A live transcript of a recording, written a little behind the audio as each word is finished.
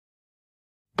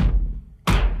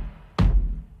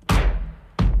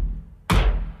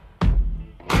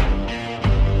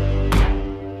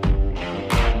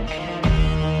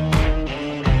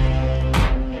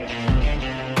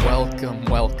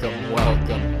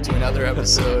another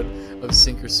episode of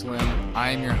Sink or Swim. I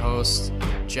am your host,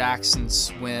 Jackson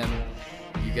Swim.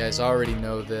 You guys already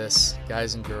know this,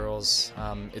 guys and girls.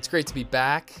 It's great to be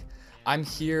back. I'm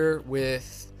here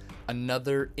with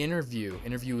another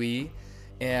interviewee,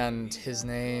 and his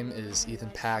name is Ethan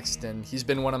Paxton. He's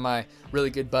been one of my really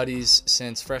good buddies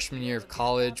since freshman year of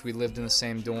college. We lived in the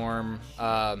same dorm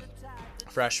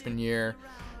freshman year,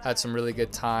 had some really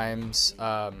good times.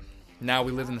 Now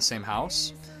we live in the same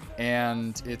house,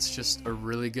 and it's just a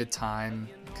really good time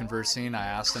conversing. I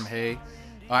asked him, hey,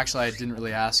 actually, I didn't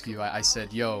really ask you. I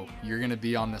said, yo, you're going to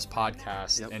be on this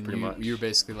podcast. Yep, and pretty much. you were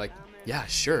basically like, yeah,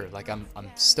 sure. Like, I'm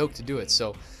stoked to do it.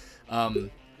 So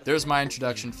there's my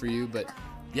introduction for you. But,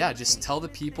 yeah, just tell the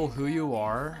people who you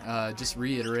are. Just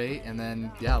reiterate. And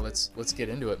then, yeah, let's get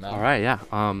into it, man. All right, yeah.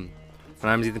 My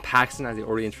name is Ethan Paxton, as you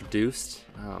already introduced.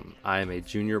 I am a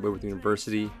junior at Whitworth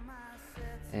University.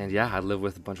 And, yeah, I live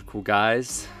with a bunch of cool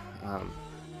guys. I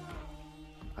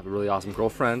have a really awesome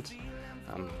girlfriend.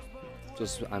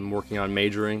 I'm working on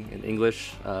majoring in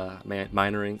English,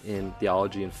 minoring in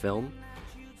theology and film.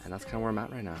 And that's kind of where I'm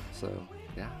at right now. So,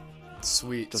 yeah.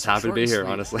 Sweet. Just So happy to short be and here,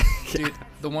 sweet. honestly. Dude,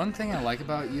 the one thing I like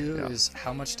about you Yeah. is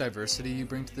how much diversity you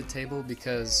bring to the table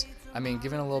because, I mean,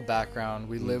 given a little background,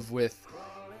 we live with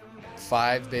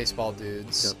 5 baseball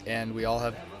dudes, Yep. and we all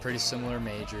have pretty similar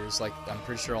majors. Like, I'm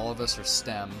pretty sure all of us are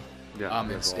STEM Yeah,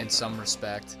 we have all in that. some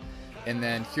respect. And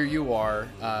then here you are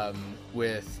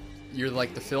you're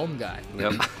like the film guy.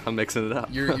 Yep, I'm mixing it up.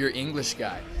 You're English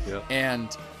guy. Yep.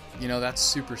 And you know that's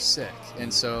super sick.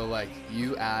 And so like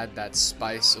you add that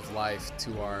spice of life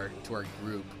to our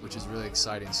group, which is really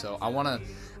exciting. So I want to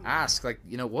ask, like,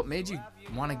 you know, what made you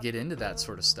want to get into that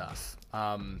sort of stuff?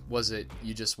 Was it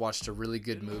you just watched a really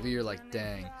good movie? You're like,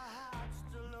 dang,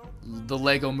 the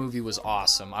Lego movie was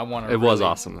awesome. I want to. It was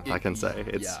awesome, I can say.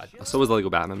 Yeah. So was the Lego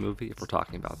Batman movie, if we're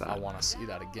talking about that. I want to see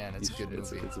that again. It's a good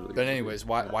movie. It's a really But good anyways,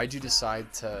 movie. why'd you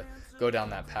decide to go down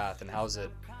that path, and how's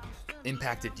it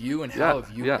impacted you, and how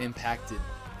have you impacted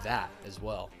that as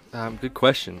well? Good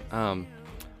question.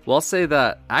 Well, I'll say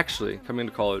that actually, coming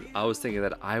to college, I was thinking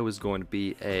that I was going to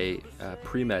be a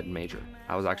pre-med major.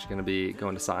 I was actually going to be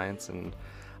going to science, and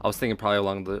I was thinking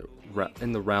probably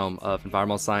in the realm of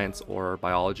environmental science or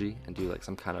biology and do like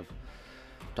some kind of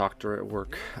doctorate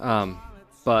work.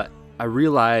 But I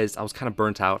realized I was kind of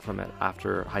burnt out from it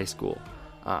after high school.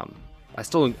 I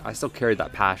still carried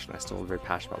that passion. I still very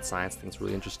passionate about science. I think it's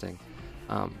really interesting.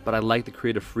 But I like the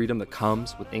creative freedom that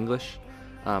comes with English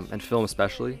and film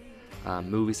especially.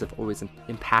 Movies have always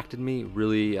impacted me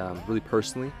really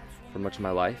personally for much of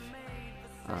my life.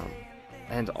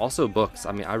 And also books.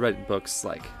 I mean, I read books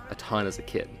like a ton as a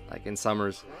kid. Like in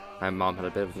summers, my mom had a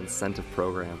bit of an incentive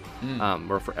program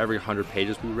where for every 100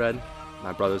 pages we read,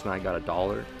 my brothers and I got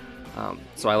 $1.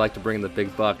 So I like to bring the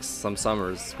big bucks some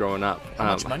summers growing up.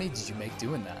 How much money did you make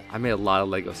doing that? I made a lot of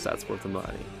Lego sets worth of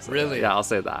money. So, Really? Yeah, I'll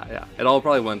say that. Yeah, it all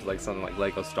probably went to like something like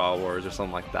Lego Star Wars or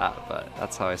something like that. But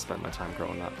that's how I spent my time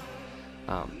growing up.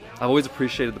 I've always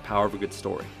appreciated the power of a good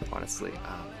story. Honestly,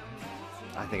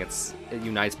 I think it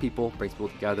unites people, brings people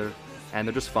together, and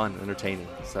they're just fun and entertaining.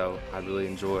 So I really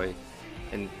enjoy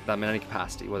in any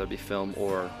capacity, whether it be film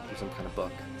or through some kind of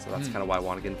book. So that's kind of why I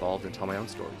want to get involved and tell my own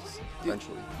stories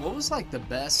eventually. What was like the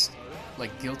best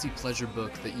like guilty pleasure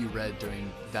book that you read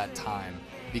during that time?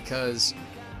 Because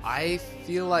I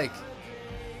feel like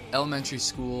elementary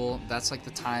school, that's like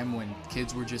the time when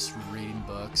kids were just reading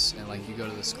books, and like you go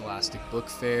to the Scholastic Book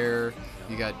Fair,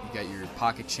 you got your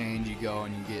pocket change, you go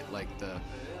and you get like the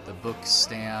book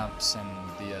stamps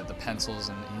and the pencils,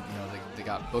 and you know they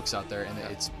got books out there, and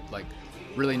it's like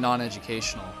really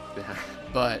non-educational. Yeah.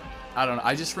 But I don't know,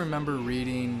 I just remember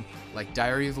reading like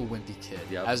Diary of a Wimpy Kid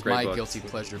as great my books. guilty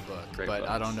pleasure book. Great but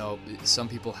I books. don't know, some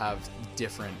people have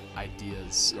different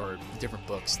ideas or different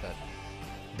books that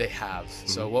they have.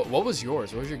 So what was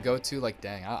yours? What was your go-to? Like,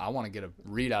 dang, I want to get a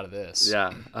read out of this.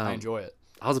 Yeah, I enjoy it.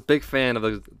 I was a big fan of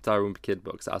the Diary of a Wimpy Kid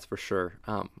books, that's for sure.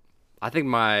 I think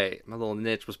my little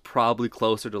niche was probably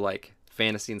closer to like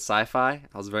fantasy and sci-fi.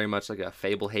 I was very much like a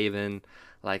Fablehaven,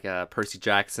 like a Percy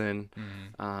Jackson.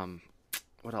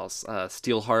 What else?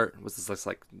 Steelheart was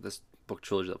this book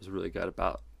trilogy that was really good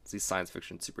about these science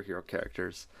fiction superhero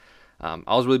characters. I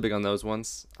was really big on those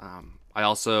ones. I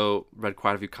also read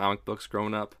quite a few comic books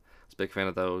growing up. I was a big fan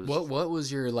of those. What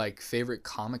was your like favorite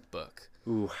comic book?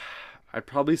 Ooh, I'd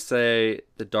probably say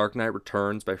The Dark Knight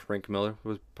Returns by Frank Miller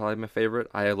was probably my favorite.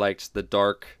 I liked the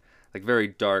dark, like very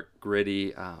dark,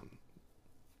 gritty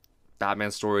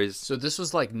Batman stories. So this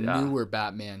was like newer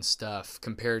Batman stuff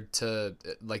compared to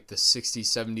like the 60s,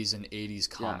 70s, and 80s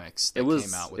comics that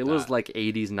came out with It was like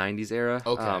 80s, 90s era.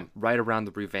 Okay. Right around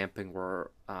the revamping where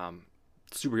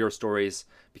superhero stories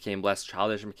became less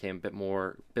childish and became a bit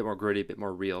more gritty, a bit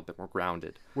more real, a bit more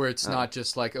grounded. Where it's not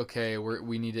just like, okay,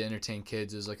 we need to entertain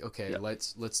kids. It's like, okay, Yeah.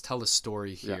 let's tell a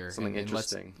story here. Something and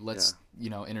interesting. Let's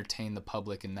entertain the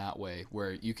public in that way,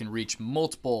 where you can reach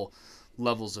multiple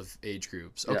levels of age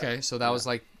groups. Yeah. Okay, so that was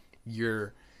like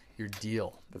your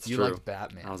deal. That's you true. liked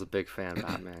Batman. I was a big fan of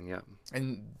Batman. Yeah.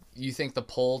 And you think the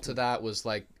pull to that was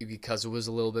like because it was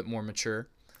a little bit more mature?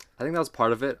 I think that was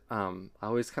part of it. I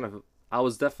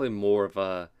was definitely more of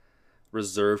a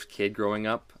reserved kid growing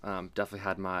up. Definitely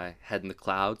had my head in the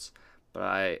clouds, but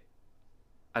I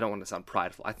don't want to sound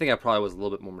prideful. I think I probably was a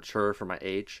little bit more mature for my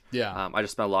age. Yeah. I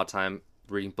just spent a lot of time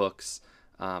reading books,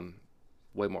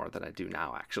 way more than I do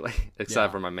now, actually,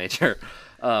 except for my major.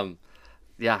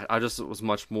 Yeah, I just was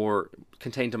much more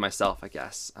contained to myself, I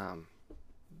guess.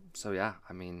 So yeah,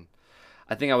 I mean,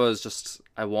 I think I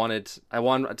wanted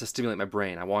to stimulate my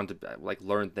brain. I wanted to like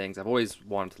learn things. I've always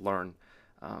wanted to learn,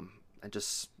 and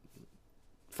just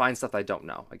find stuff I don't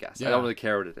know, I guess. Yeah. I don't really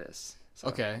care what it is. So,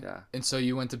 Okay. Yeah. And so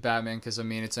you went to Batman because, I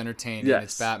mean, it's entertaining. Yes.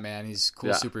 It's Batman. He's a cool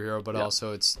Yeah. superhero, but Yep.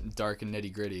 also it's dark and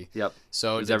nitty gritty. Yep.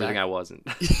 So It was did everything that- I wasn't.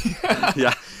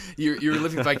 Yeah. You were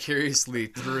living vicariously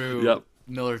through Yep.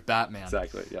 Miller's Batman.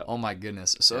 Exactly. Yeah. Oh my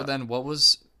goodness. So Yeah. then what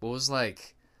was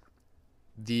like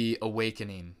the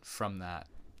awakening from that?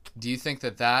 Do you think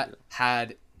that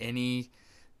had any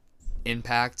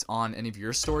impact on any of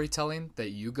your storytelling that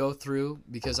you go through?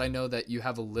 Because I know that you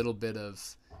have a little bit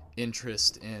of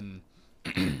interest in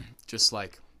just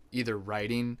like either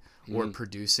writing or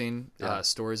producing Yeah.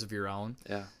 stories of your own.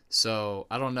 Yeah. So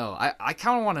I don't know. I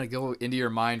kind of want to go into your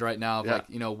mind right now of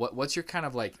Yeah. like, what's your kind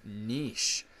of like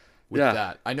niche with Yeah.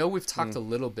 that? I know we've talked a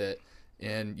little bit,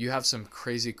 and you have some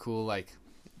crazy cool like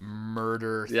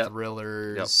murder Yep.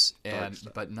 thrillers Yep. Dark and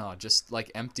stuff. but no, just like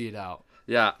empty it out.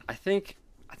 Yeah, I think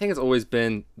it's always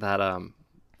been that I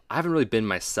haven't really been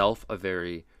myself a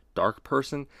very dark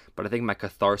person, but I think my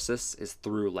catharsis is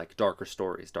through like darker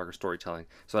stories, darker storytelling,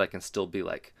 so that I can still be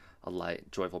like a light,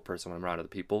 joyful person when I'm around other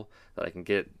people, that I can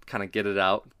get it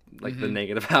out, like the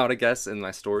negative out, I guess, in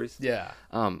my stories. Yeah.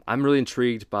 I'm really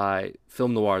intrigued by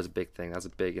film noir is a big thing. That's a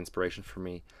big inspiration for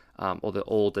me. All the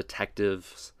old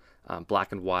detectives,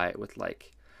 black and white with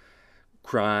like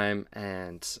crime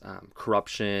and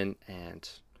corruption and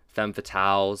femme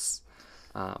fatales.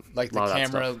 Like a the lot of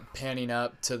that camera stuff. panning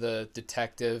up to the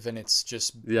detective, and it's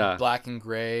just Yeah. black and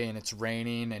gray, and it's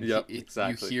raining, and Yep, you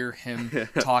exactly. hear him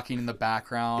talking in the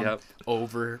background Yep.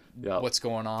 over Yep. what's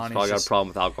going on. Probably It's got just- a problem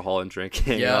with alcohol and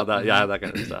drinking. Yeah. All that, yeah, that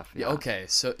kind of stuff. Yeah, okay,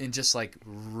 so in just like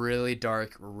really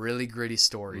dark, really gritty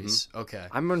stories. Mm-hmm. Okay.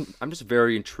 I'm just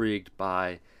very intrigued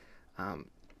by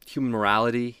human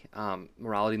morality,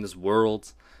 morality in this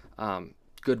world,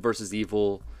 good versus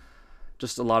evil,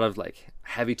 just a lot of like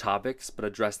heavy topics, but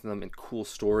addressing them in cool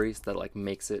stories that like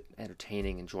makes it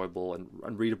entertaining, enjoyable,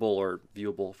 and readable or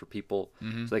viewable for people,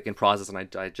 so they can process and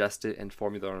digest it and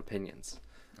form their own opinions.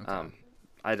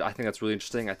 I think that's really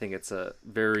interesting. I think it's a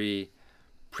very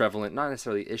prevalent, not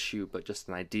necessarily issue, but just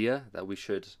an idea that we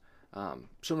shouldn't run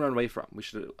away from. We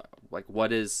should like,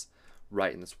 what is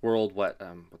right in this world?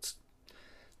 There's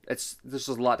just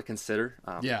a lot to consider,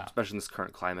 Yeah. especially in this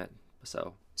current climate.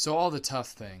 So all the tough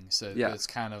things that Yeah. it's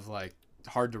kind of like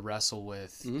hard to wrestle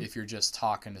with if you're just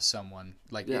talking to someone.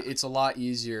 Like Yeah. it's a lot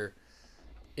easier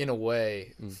in a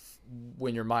way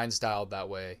when your mind's dialed that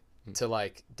way to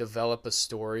like develop a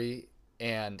story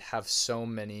and have so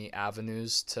many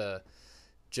avenues to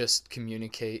just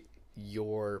communicate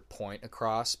your point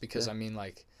across, because Yeah. I mean,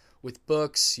 like with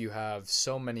books you have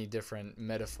so many different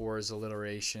metaphors,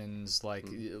 alliterations, like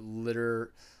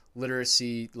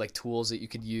literacy, like tools that you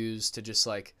could use to just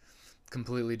like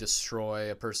completely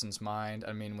destroy a person's mind.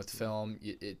 I mean, with film,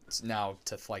 it's now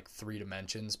to like 3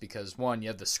 dimensions, because one, you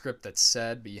have the script that's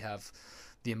said, but you have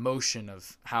the emotion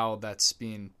of how that's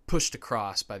being pushed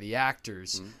across by the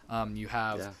actors. You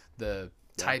have Yeah. the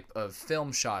type of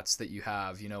film shots that you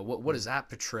have, what does that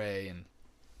portray, and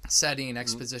setting,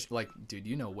 exposition. Like, dude,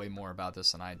 you know way more about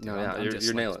this than I do. no, yeah, I'm you're just,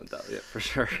 like, nailing it though. Yeah, for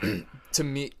sure. to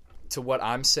me, to what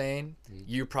I'm saying,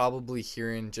 you're probably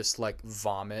hearing just like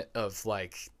vomit of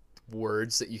like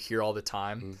words that you hear all the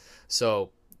time.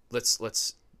 So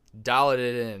let's dial it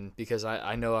in, because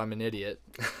I know I'm an idiot.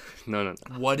 No.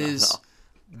 What Not at is all.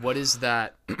 what is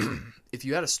that? If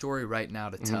you had a story right now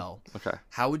to tell, Okay.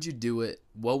 how would you do it?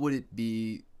 What would it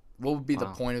be? What would be the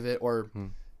point of it? Or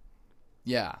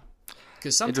yeah,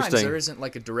 because sometimes Interesting. there isn't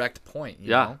like a direct point.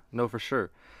 You Yeah, know? no, for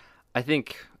sure. I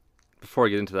think before I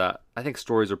get into that, I think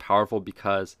stories are powerful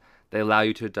because they allow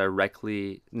you to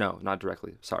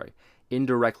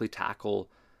indirectly tackle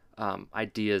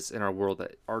ideas in our world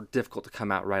that are difficult to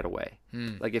come out right away.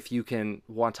 Like if you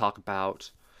want to talk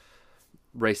about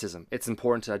racism, it's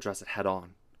important to address it head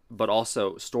on. But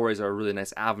also stories are a really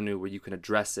nice avenue where you can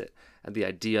address it and the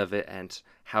idea of it and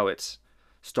how it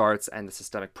starts and the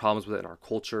systemic problems with it in our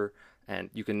culture. And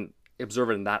you can observe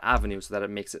it in that avenue so that it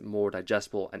makes it more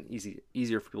digestible and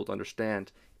easier for people to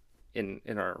understand in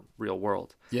our real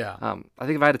world. Yeah. I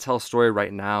think if I had to tell a story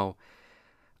right now,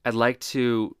 I'd like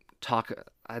to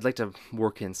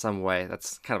work in some way.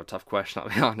 That's kind of a tough question, I'll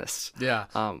be honest. Yeah.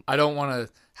 I don't want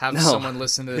to have someone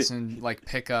listen to this and like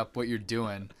pick up what you're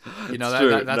doing. You know,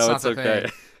 that's not the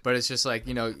thing. But it's just like,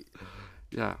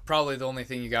 yeah. Probably the only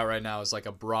thing you got right now is like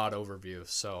a broad overview.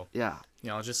 So, yeah.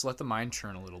 Just let the mind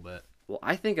churn a little bit. Well,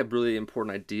 I think a really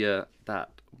important idea that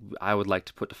I would like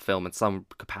to put to film in some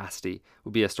capacity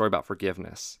would be a story about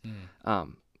forgiveness.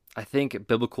 I think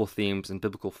biblical themes and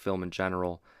biblical film in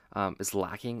general is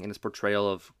lacking in its portrayal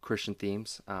of Christian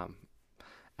themes.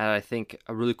 And I think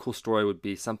a really cool story would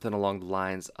be something along the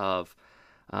lines of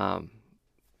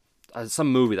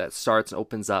some movie that starts and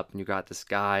opens up, and you got this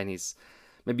guy, and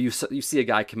maybe you see a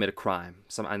guy commit a crime,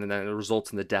 and then it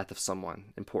results in the death of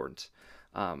someone important.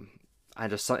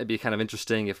 It'd be kind of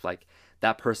interesting if like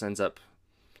that person ends up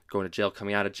going to jail,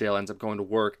 coming out of jail, ends up going to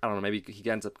work. I don't know. Maybe he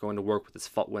ends up going to work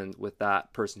with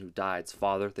that person who died's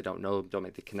father. They don't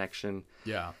make the connection.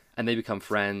 Yeah. And they become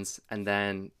friends, and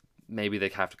then maybe they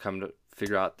have to come to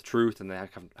figure out the truth, and they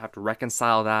have to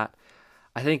reconcile that.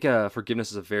 I think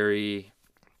forgiveness is a very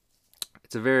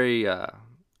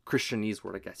Christianese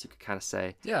word, I guess you could kind of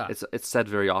say. Yeah. It's said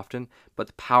very often, but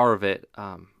the power of it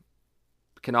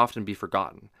can often be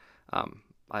forgotten.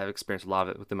 I've experienced a lot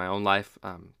of it within my own life,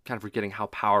 kind of forgetting how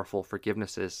powerful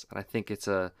forgiveness is. And I think it's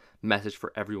a message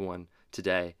for everyone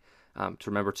today to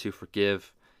remember to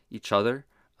forgive each other,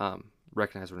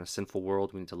 recognize we're in a sinful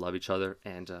world, we need to love each other,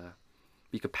 and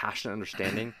be compassionate,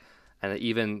 understanding. And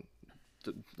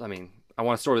I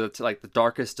want a story that's like the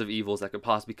darkest of evils that could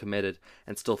possibly be committed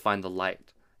and still find the light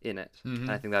in it. And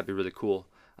I think that'd be really cool.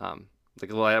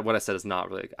 What I said is not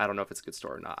really, I don't know if it's a good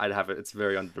story or not. It's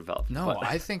very underdeveloped. No,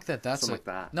 I think that's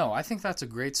No, I think that's a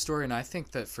great story. And I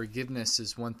think that forgiveness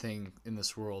is one thing in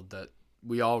this world that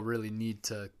we all really need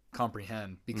to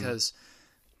comprehend, because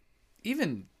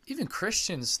even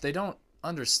Christians, they don't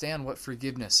understand what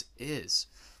forgiveness is.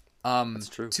 That's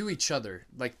true. To each other.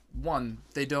 Like, one,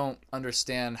 they don't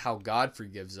understand how God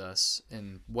forgives us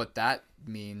and what that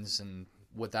means and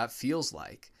what that feels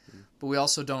like. But we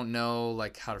also don't know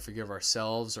like how to forgive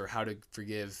ourselves or how to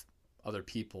forgive other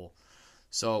people.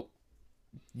 So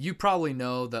you probably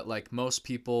know that like most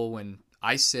people, when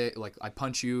I say like I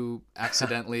punch you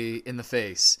accidentally in the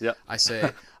face, yep. I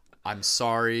say I'm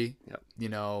sorry. Yep.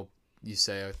 You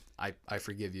say I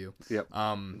forgive you. Yep.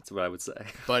 That's what I would say.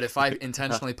 But if I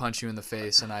intentionally punch you in the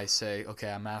face and I say, okay,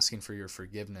 I'm asking for your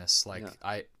forgiveness, like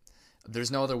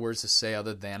there's no other words to say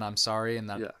other than I'm sorry, and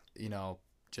that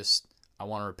just I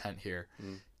want to repent here.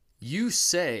 You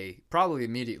say probably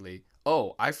immediately,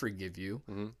 oh, I forgive you,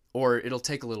 or it'll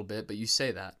take a little bit, but you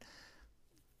say that.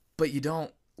 But you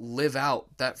don't live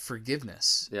out that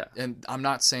forgiveness. Yeah. And I'm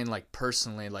not saying like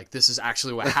personally, like this is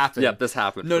actually what happened. Yeah, this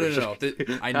happened. No.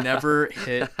 I never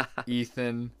hit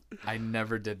Ethan. I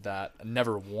never did that. I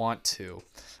never want to.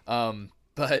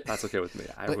 But that's okay with me.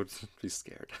 I would be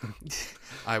scared.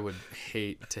 I would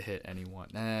hate to hit anyone.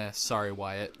 Sorry,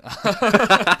 Wyatt.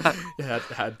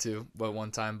 had to, but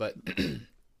one time. But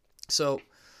so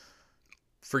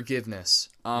forgiveness.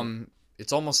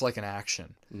 It's almost like an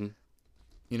action.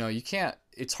 You can't.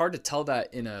 It's hard to tell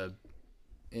that in a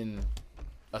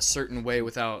certain way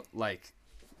without like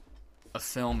a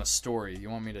film, a story. You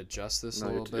want me to adjust this a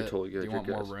little bit? You're totally good. Do you want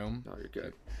more room? No, you're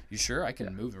good. You sure? I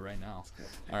can move it right now.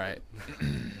 All right.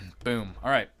 Boom.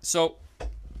 All right. So,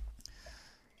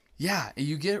 yeah,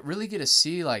 you really get to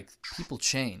see like people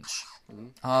change.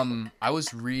 I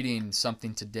was reading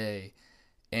something today,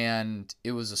 and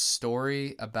it was a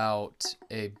story about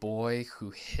a boy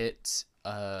who hit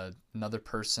another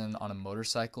person on a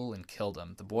motorcycle and killed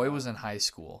him. The boy was in high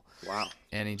school. Wow.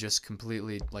 And he just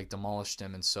completely like demolished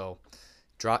him, and so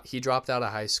he dropped out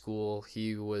of high school.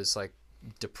 He was like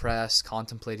depressed,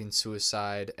 contemplating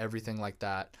suicide, everything like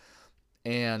that.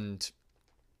 And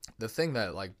the thing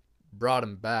that like brought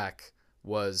him back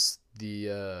was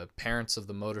the parents of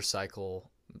the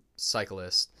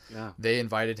cyclist. Yeah. They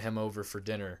invited him over for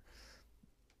dinner.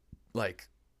 Like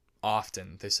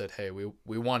often, they said, "Hey, we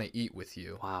want to eat with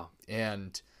you." Wow.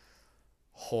 And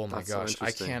oh my gosh, I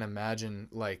can't imagine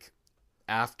like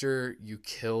after you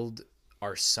killed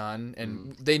our son,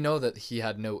 and they know that he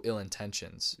had no ill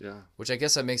intentions. Yeah. Which I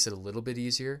guess that makes it a little bit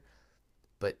easier.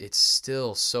 but it's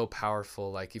still so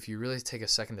powerful. Like if you really take a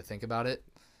second to think about it,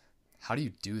 how do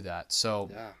you do that? So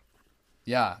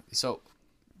yeah, so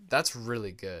that's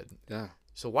really good. Yeah.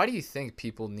 So why do you think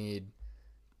people need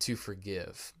to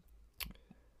forgive?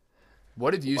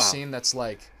 What have you seen that's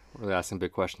like? We're really asking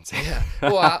big questions. Yeah.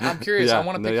 Well, I'm curious. Yeah, I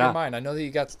want to pick your mind. I know that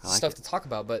you got stuff to talk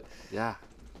about, but yeah,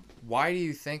 why do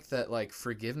you think that like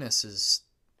forgiveness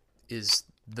is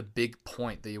the big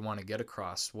point that you want to get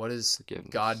across? What is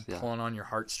God pulling on your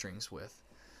heartstrings with?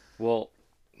 Well,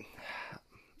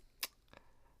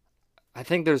 I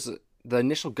think there's the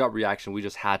initial gut reaction we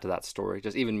just had to that story.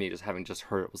 Just even me, just having just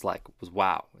heard it, was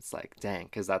wow. It's like, dang,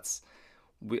 because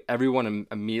everyone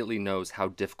immediately knows how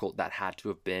difficult that had to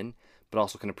have been, but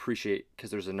also can appreciate because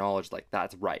there's a knowledge like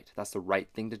that's right. That's the right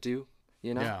thing to do,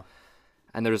 you know? Yeah.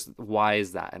 And there's why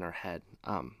is that in our head?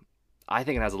 I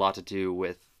think it has a lot to do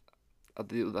with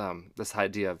this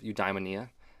idea of eudaimonia,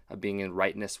 of being in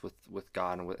rightness with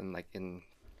God and like in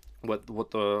what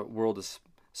the world is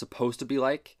supposed to be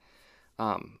like.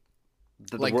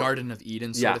 Like Garden of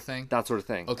Eden sort of thing? That sort of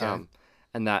thing. Okay.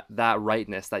 And that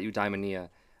rightness, that eudaimonia,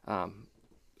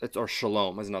 or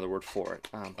shalom is another word for it.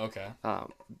 Okay.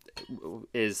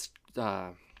 Is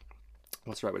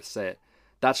what's the right way to say it?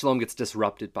 That shalom gets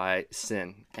disrupted by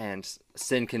sin, and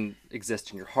sin can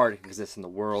exist in your heart, it can exist in the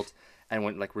world, and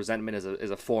when like resentment is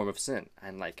a form of sin,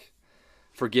 and like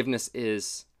forgiveness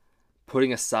is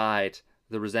putting aside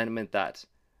the resentment that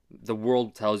the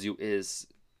world tells you is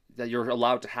that you're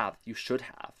allowed to have, you should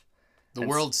have. The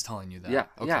world's telling you that. Yeah,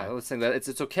 okay. yeah. Let's say that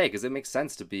it's okay because it makes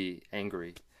sense to be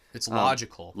angry. It's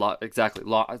logical. Exactly.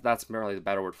 That's merely the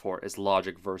better word for it, is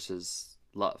logic versus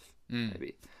love,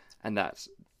 maybe. And that's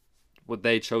what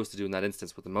they chose to do in that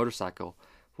instance with the motorcycle.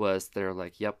 Was they're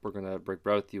like, yep, we're gonna break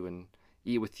bread with you and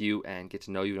eat with you and get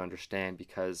to know you and understand,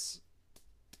 because,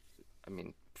 I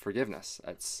mean, forgiveness.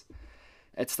 That's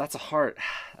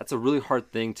a really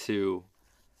hard thing to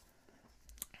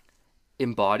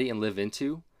embody and live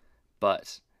into,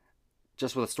 but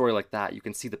just with a story like that, you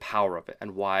can see the power of it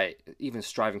and why even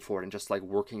striving for it and just like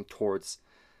working towards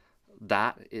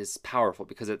that is powerful,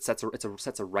 because it sets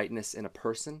a rightness in a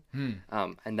person,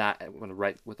 and that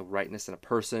with a rightness in a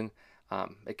person,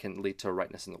 it can lead to a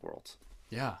rightness in the world.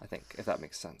 Yeah, I think, if that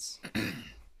makes sense.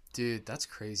 Dude, that's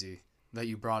crazy that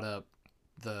you brought up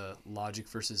the logic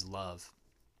versus love.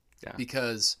 Yeah,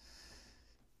 because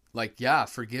like, yeah,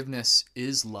 forgiveness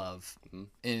is love.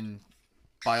 And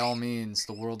by all means,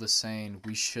 the world is saying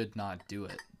we should not do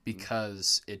it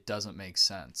because it doesn't make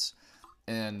sense.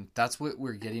 And that's what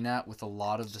we're getting at with a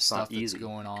lot of the stuff that's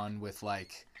going on with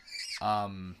like,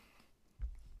 wonder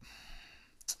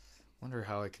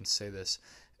how I can say this.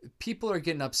 People are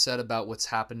getting upset about what's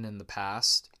happened in the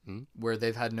past where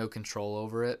they've had no control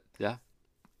over it. Yeah.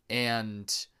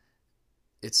 And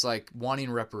it's like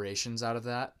wanting reparations out of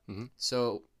that.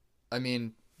 So, I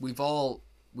mean, we don't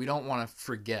want to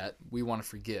forget. We want to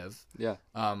forgive. Yeah.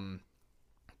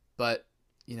 But,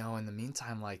 you know, in the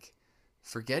meantime, like,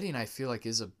 forgetting, I feel like,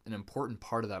 is an important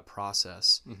part of that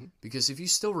process. Because if you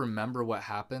still remember what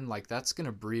happened, like, that's going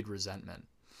to breed resentment.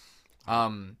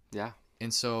 Yeah.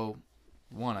 And so,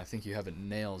 one, I think you have it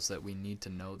nails that we need to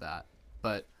know that.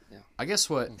 But yeah. I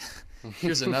guess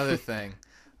here's another thing.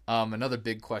 Another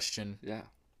big question. Yeah.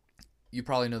 You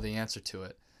probably know the answer to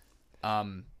it.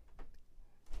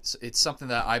 It's something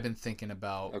that I've been thinking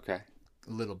about a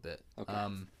little bit. Okay.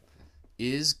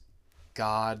 Is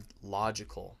God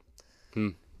logical?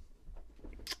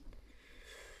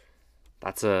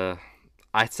 I'd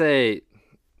say,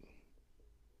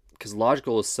 because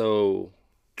logical is so,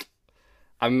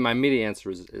 I mean, my immediate answer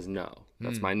is no.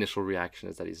 That's my initial reaction,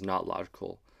 is that he's not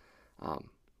logical.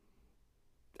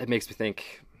 It makes me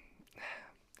think,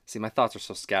 see, my thoughts are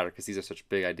so scattered because these are such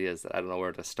big ideas that I don't know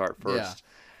where to start first. Yeah.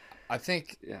 I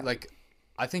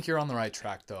think you're on the right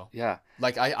track though. Yeah.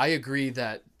 Like I agree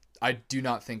that I do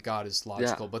not think God is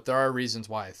logical, but there are reasons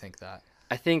why I think that.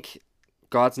 I think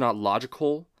God's not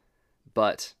logical,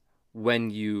 but when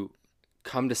you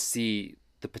come to see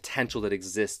the potential that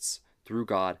exists through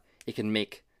God, it can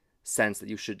make sense that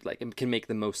you should, like, it can make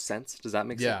the most sense. Does that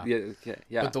make sense? Yeah. Okay.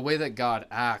 Yeah. But the way that God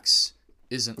acts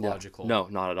isn't logical. No,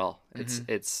 not at all.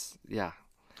 It's yeah.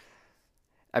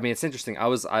 I mean, it's interesting.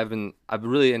 I've been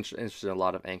really interested in a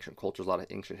lot of ancient cultures, a lot of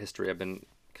ancient history. I've been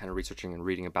kind of researching and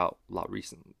reading about a lot.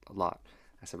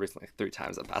 I said recently, like 3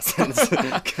 times that past tense.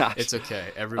 Gosh. It's okay.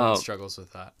 Everyone struggles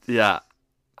with that. Yeah.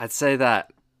 I'd say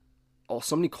that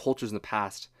so many cultures in the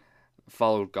past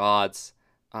followed gods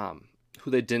who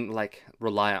they didn't like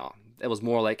rely on. It was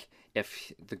more like,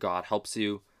 if the god helps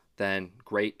you, then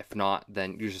great. If not,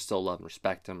 then you should still love and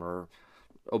respect them or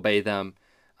obey them.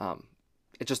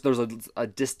 it just, there's a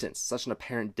distance, such an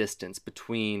apparent distance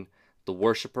between the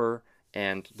worshiper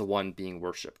and the one being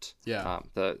worshipped. Yeah.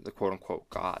 The quote unquote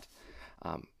God.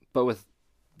 But with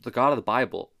the God of the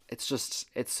Bible, it's just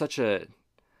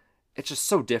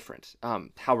so different.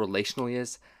 How relational he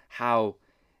is, how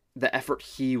the effort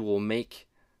he will make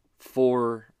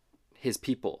for his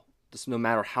people, just no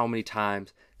matter how many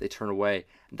times they turn away.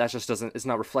 That just it's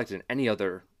not reflected in any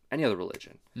other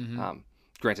religion.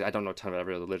 Granted, I don't know a ton about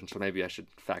every other religion, so maybe I should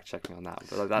fact check me on that.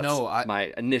 But that's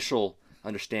my initial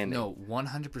understanding. No,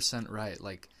 100% right.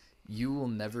 Like, you will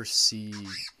never see,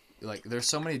 like, there's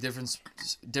so many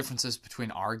differences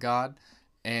between our God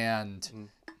and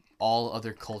all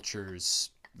other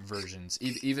cultures' versions,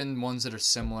 even ones that are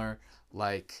similar,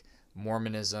 like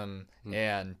Mormonism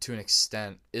and, to an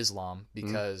extent, Islam,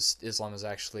 because Islam is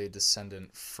actually a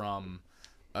descendant from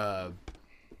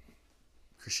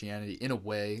Christianity in a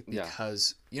way,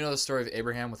 because you know the story of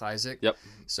Abraham with Isaac. Yep.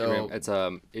 So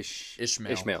Abraham, it's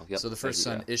Ishmael. Ishmael. Yep. So the first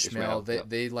son, Ishmael,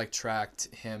 they like tracked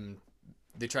him.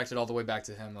 They tracked it all the way back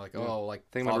to him. Like, oh, like,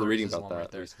 I think I remember reading about that right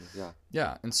there. Recently. Yeah.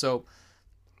 Yeah, and so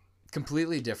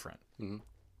completely different.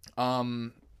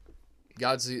 Our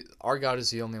God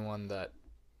is the only one that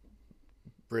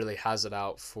really has it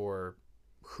out for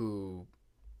who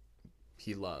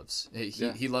he loves.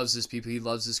 He loves his people. He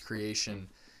loves his creation.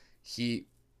 He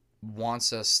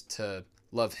wants us to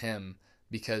love him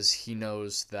because he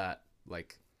knows that,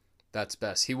 like, that's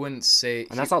best. He wouldn't say...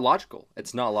 And that's not logical.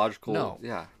 It's not logical. No.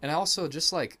 Yeah. And also,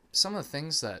 just, like, some of the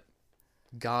things that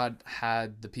God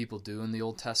had the people do in the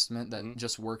Old Testament that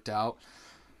just worked out.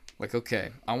 Like, okay,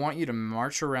 I want you to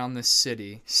march around this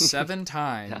city 7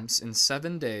 times in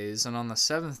 7 days, and on the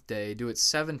 7th day, do it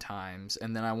 7 times,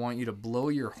 and then I want you to blow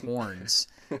your horns,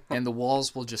 and the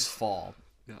walls will just fall.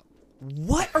 Yeah.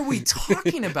 What are we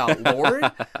talking about,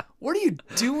 Lord? What are you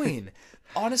doing?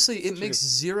 Honestly, it makes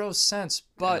zero sense,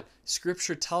 but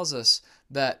Scripture tells us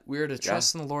that we are to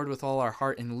trust in the Lord with all our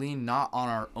heart and lean not on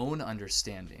our own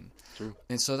understanding. True.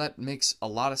 And so that makes a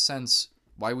lot of sense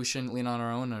why we shouldn't lean on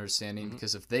our own understanding,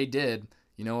 because if they did,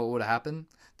 you know what would have happened?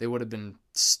 They would have been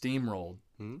steamrolled.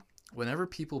 Whenever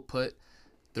people put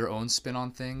their own spin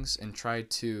on things and try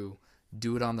to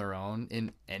do it on their own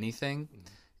in anything,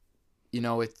 you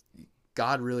know,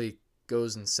 God really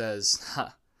goes and says,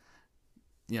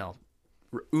 you know,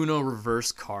 Uno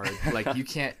reverse card. Like, you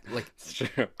can't, like,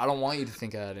 I don't want you to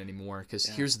think of that anymore, because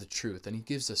here's the truth. And he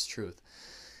gives us truth.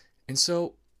 And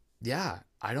so, yeah,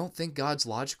 I don't think God's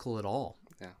logical at all.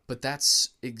 Yeah. But that's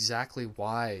exactly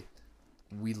why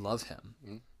we love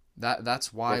him.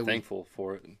 That's why we're thankful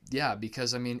for it. Yeah,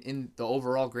 because, I mean, in the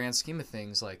overall grand scheme of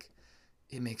things, like,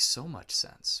 it makes so much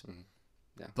sense.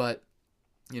 Yeah. But,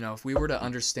 you know, if we were to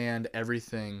understand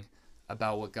everything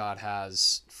about what God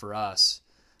has for us,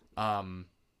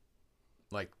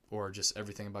 like, or just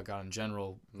everything about God in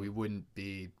general, he wouldn't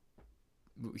be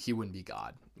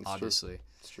God, obviously.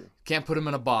 It's true. Can't put him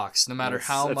in a box, no matter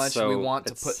how much we want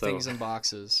to put things in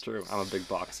boxes. It's true. I'm a big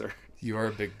boxer. You are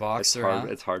a big boxer,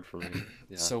 It's hard for me.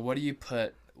 Yeah. So what do you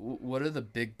put, what are the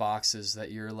big boxes that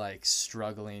you're, like,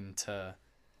 struggling to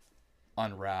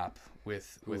unwrap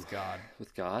with God?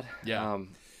 With God? Yeah.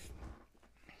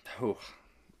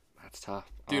 That's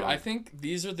tough. Dude, I think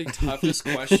these are the toughest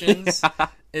questions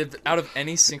out of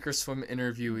any Sink or Swim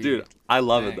interviewee. Dude, I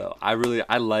love it, though. I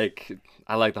like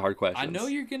the hard questions. I know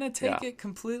you're going to take it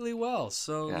completely well,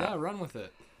 so yeah, run with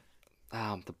it.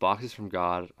 The boxes from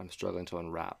God, I'm struggling to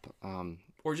unwrap.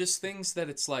 Or just things that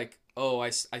it's like, oh, I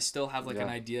still have, like, an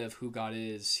idea of who God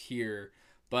is here,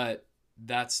 but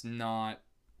that's not,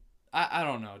 I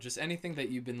don't know, just anything that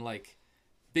you've been, like,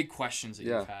 big questions that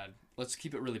you've had. Let's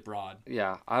keep it really broad.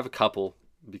 Yeah, I have a couple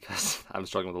because I'm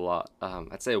struggling with a lot.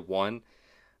 I'd say one,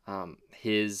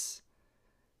 his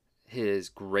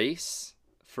grace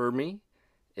for me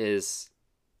is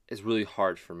really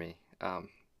hard for me.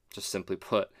 Just simply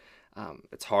put,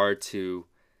 it's hard to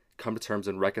come to terms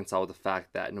and reconcile with the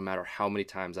fact that no matter how many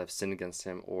times I've sinned against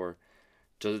him or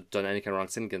just done any kind of wrong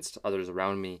sin against others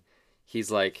around me,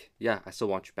 he's like, yeah, I still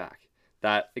want you back.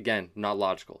 That, again, not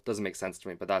logical. Doesn't make sense to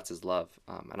me, but that's his love.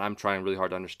 And I'm trying really hard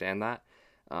to understand that.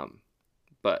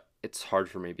 But it's hard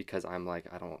for me because I'm like,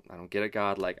 I don't get it,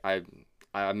 God. Like, I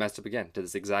messed up again, did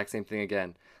this exact same thing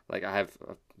again. Like, I have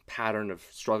a pattern of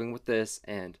struggling with this,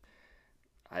 and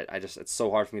I just, it's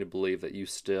so hard for me to believe that you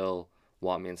still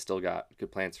want me and still got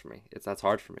good plans for me. That's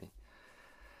hard for me.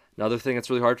 Another thing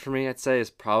that's really hard for me, I'd say, is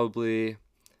probably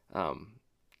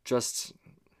just...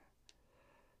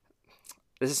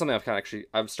 This is something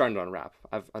I'm starting to unwrap.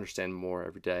 I've understand more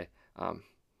every day.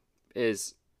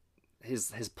 Is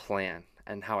his plan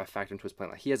and how I factor into his plan.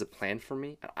 Like, he has a plan for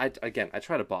me. I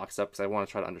try to box up because I want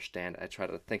to try to understand. I try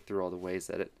to think through all the ways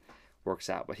that it works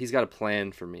out. But he's got a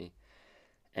plan for me,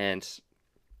 and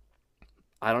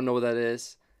I don't know what that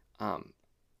is.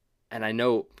 And I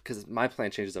know because my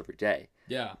plan changes every day.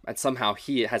 Yeah. And somehow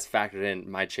he has factored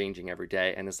in my changing every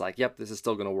day, and is like, yep, this is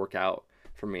still going to work out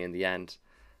for me in the end.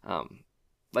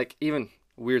 Like, even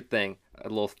weird thing, a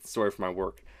little story from my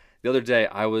work. The other day,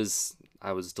 I was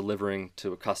delivering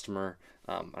to a customer.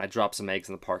 I dropped some eggs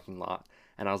in the parking lot,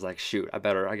 and I was like, shoot, I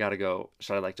gotta go.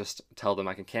 Should I like just tell them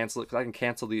I can cancel it? Because I can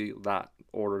cancel that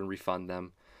order and refund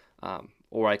them.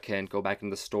 Or I can go back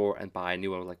into the store and buy a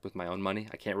new one like with my own money.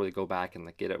 I can't really go back and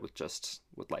like get it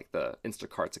with like the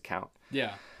Instacart's account.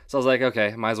 Yeah. So I was like,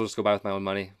 okay, might as well just go buy with my own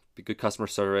money. Be good customer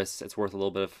service. It's worth a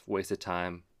little bit of wasted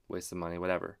time, wasted money,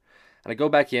 whatever. And I go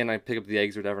back in, I pick up the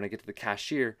eggs or whatever, and I get to the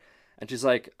cashier, and she's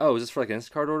like, oh, is this for like an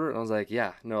Instacart order? And I was like,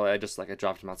 yeah, no, I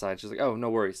dropped them outside. And she's like, oh, no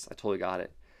worries, I totally got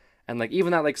it. And like,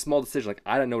 even that like small decision, like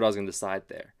I didn't know what I was going to decide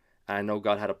there. And I know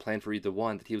God had a plan for either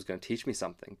one, that he was going to teach me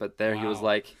something. But there He was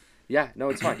like, yeah, no,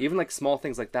 it's fine. Even like small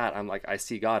things like that, I'm like, I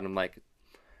see God, and I'm like,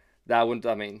 it wouldn't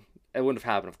have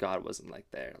happened if God wasn't like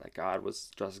there. Like God was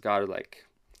just God, like,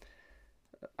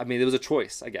 I mean, it was a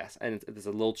choice, I guess. And there's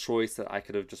a little choice that I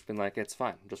could have just been like, it's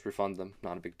fine, just refund them,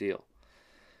 not a big deal.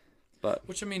 But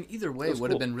which, I mean, either way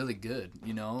would have been really good,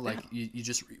 you know, like you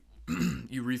just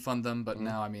you refund them, but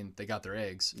now, I mean, they got their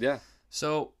eggs. Yeah.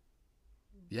 So,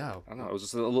 yeah. I don't know. It was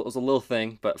just a little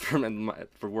thing, but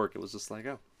for work, it was just like,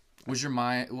 oh. Was your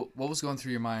mind, what was going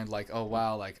through your mind? Like, oh,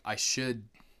 wow, like I should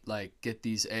like get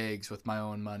these eggs with my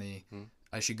own money.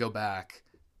 I should go back.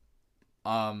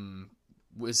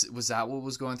 Was that what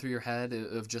was going through your head,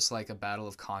 of just like a battle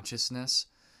of consciousness?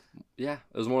 Yeah,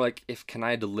 it was more like, can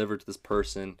I deliver to this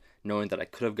person knowing that I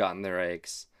could have gotten their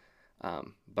eggs,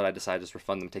 but I decided to just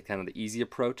refund them, take kind of the easy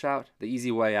approach out, the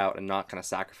easy way out, and not kind of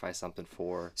sacrifice something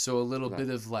for. So a little bit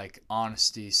of like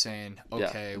honesty, saying,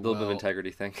 okay, a little bit of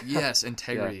integrity thing. Yes,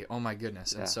 integrity. Yeah. Oh my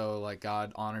goodness. And Yeah. so like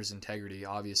God honors integrity,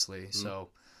 obviously. So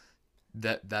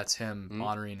that's him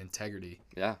honoring integrity.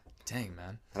 Yeah. Dang,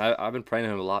 man. And I've been praying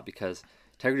to him a lot, because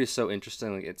integrity is so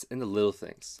interesting. Like, it's in the little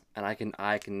things, and I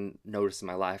can notice in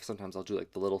my life. Sometimes I'll do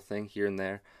like the little thing here and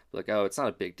there, be like, oh, it's not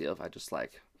a big deal if I just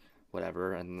like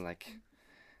whatever, and like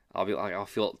I'll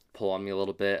feel it pull on me a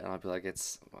little bit, and I'll be like,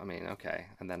 okay,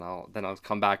 and then I'll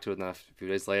come back to it, and then a few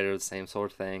days later, the same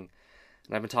sort of thing.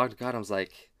 And I've been talking to God. I was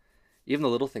like, even the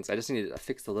little things, I just need to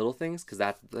fix the little things, because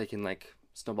that they can like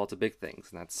snowball to big things,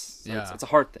 and that's it's a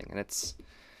hard thing, and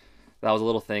that was a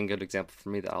little thing, good example for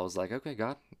me, that I was like, okay,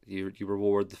 God, you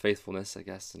reward the faithfulness, I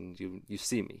guess, and you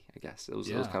see me, I guess. It was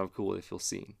kind of cool to feel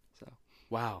seen. So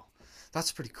wow,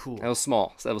 that's pretty cool. It was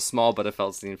small. So it was small, but it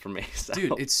felt seen for me. So.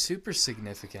 Dude, it's super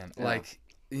significant. Yeah. Like,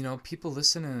 you know, people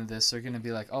listening to this are gonna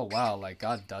be like, oh wow, like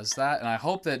God does that, and I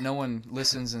hope that no one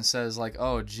listens and says like,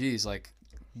 oh geez, like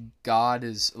God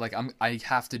is like, I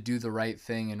have to do the right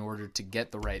thing in order to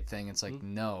get the right thing. It's like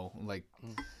no, like.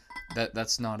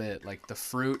 That's not it. Like, the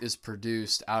fruit is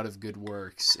produced out of good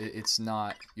works. It's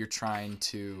not you're trying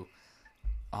to,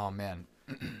 oh man.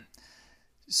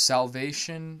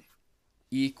 Salvation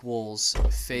equals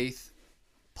faith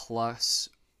plus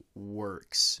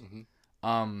works.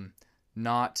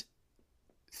 Not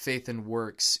faith and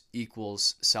works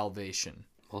equals salvation.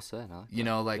 Well said. I like you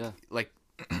know, like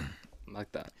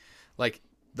like that. Like,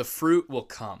 the fruit will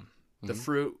come. The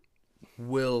fruit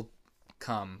will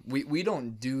come. We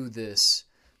don't do this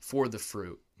for the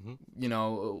fruit. You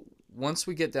know, once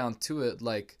we get down to it,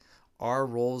 like, our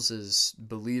roles as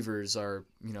believers are,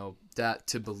 you know, that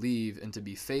to believe and to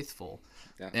be faithful.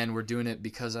 Yeah. And we're doing it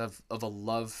because of a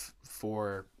love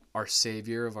for our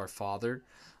Savior, of our Father.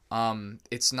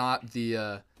 It's not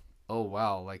the oh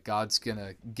wow, like God's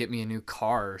gonna get me a new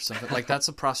car or something. Like, that's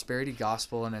a prosperity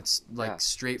gospel, and it's like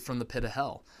straight from the pit of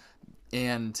hell.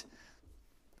 And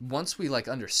once we like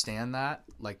understand that,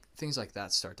 like, things like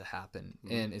that start to happen.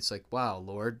 And it's like, wow,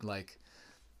 Lord, like,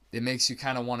 it makes you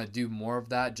kind of want to do more of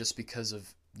that just because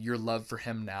of your love for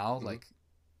him now. Like,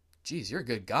 geez, you're a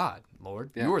good God,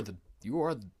 Lord. You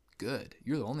are good.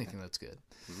 You're the only thing that's good.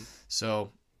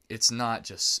 So it's not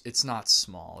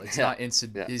small. It's not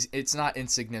it's not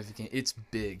insignificant. It's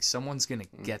big. Someone's gonna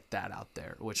get that out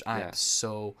there, which I am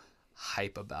so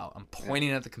hype about. I'm pointing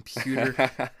at the computer,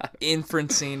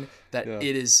 inferencing that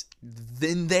it is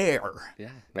then there. Yeah,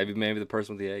 maybe the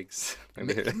person with the eggs.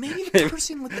 Maybe the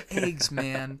person with the eggs,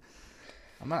 man.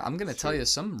 I'm gonna tell you,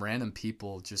 some random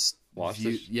people just watch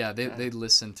this. Yeah, they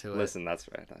listen to it. Listen, that's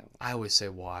right. I always say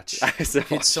watch.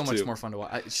 It's so much more fun to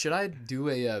watch. Should I do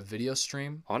a video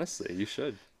stream? Honestly, you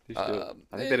should. You should do it.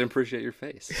 I think they'd appreciate your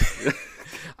face.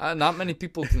 Not many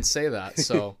people can say that,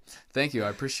 so thank you. I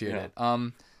appreciate Yeah.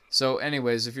 it. So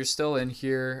anyways, if you're still in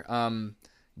here,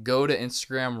 go to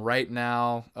Instagram right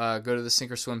now. Go to the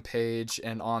Sink or Swim page,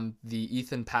 and on the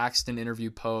Ethan Paxton interview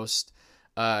post,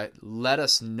 let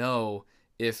us know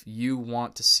if you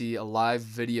want to see a live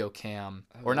video cam,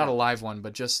 or not a live one,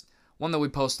 but just one that we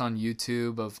post on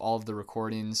YouTube of all of the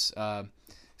recordings.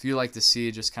 If you like to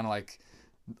see just kind of like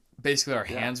basically our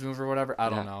hands move or whatever, I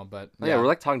don't know, but Yeah, we're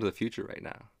like talking to the future right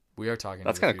now. we are talking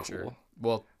That's to the kind of future. cool.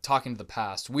 Well, talking to the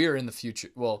past. We are in the future.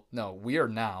 Well, no, we are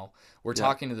now. We're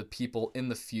talking to the people in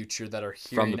the future that are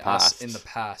hearing the us past. in the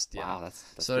past. Yeah. Wow, that's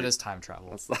So it is time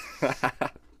travel. That's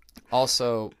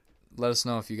Also, let us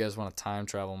know if you guys want to time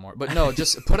travel more. But no,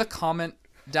 just put a comment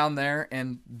down there,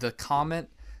 and the comment,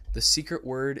 the secret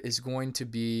word is going to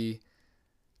be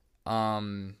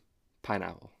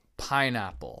pineapple.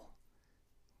 pineapple.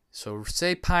 So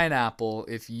say pineapple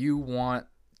if you want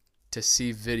to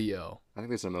see video. I think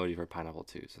there's an emoji for pineapple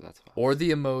too, so that's fine. Or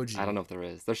the emoji. I don't know if there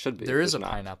is. There should be. There is There's a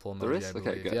not. pineapple emoji, There is? I Okay,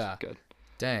 believe. good. Yeah. Good.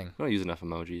 Dang. We don't use enough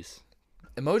emojis.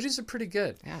 Emojis are pretty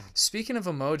good. Yeah. Speaking of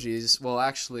emojis, well,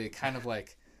 actually, kind of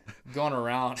like going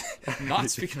around, not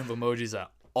speaking of emojis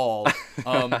at all.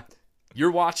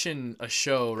 You're watching a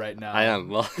show right now. I am.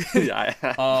 Well, yeah.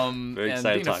 Very and excited being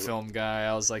to a talk about film guy,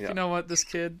 I was like, Yeah. you know what, this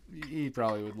kid, he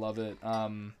probably would love it.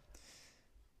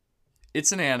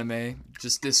 It's an anime,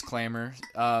 just disclaimer.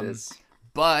 it. Is.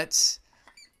 But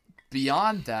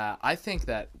beyond that, I think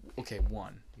that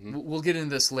one, we'll get into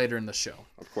this later in the show.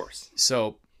 Of course.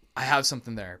 So I have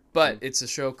something there, but it's a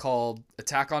show called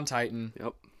Attack on Titan.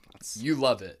 Yep. You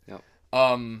love it. Yep.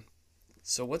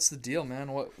 So what's the deal, man?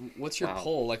 What's your Wow.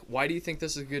 poll? Like, why do you think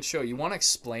this is a good show? You want to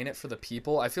explain it for the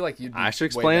people? I feel like you'd be I should way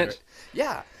explain better. it?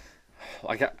 Yeah.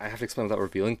 I have to explain without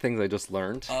revealing things I just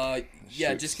learned. Yeah.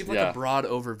 Shoot. Just give like Yeah. a broad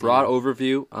overview. Broad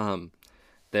overview.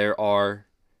 There are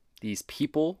these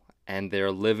people, and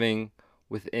they're living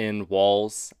within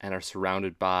walls and are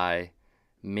surrounded by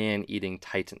man-eating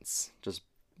titans. Just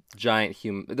giant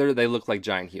human. They look like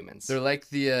giant humans. They're like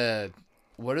the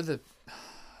what are the?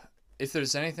 If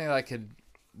there's anything that I could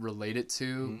relate it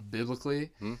to biblically,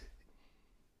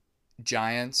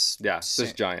 giants. Yeah,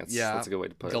 there's giants. Yeah, That's a good way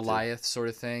to put it. Goliath sort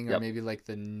of thing, or Yep. maybe like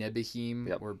the Nebuchim,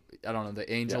 Yep. or I don't know,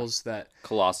 the angels that.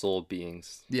 Colossal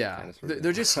beings. Yeah, kind of, sort of.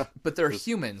 they're just, but they're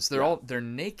humans. They're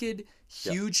naked,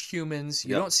 huge humans.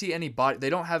 You don't see any body. They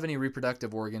don't have any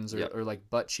reproductive organs or like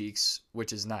butt cheeks,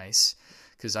 which is nice,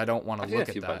 because I don't want to look a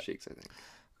at few that. butt cheeks, I think.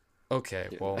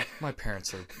 Okay, well, my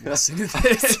parents are listening to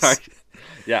this. Sorry.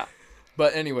 Yeah.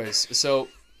 But anyways, so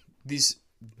these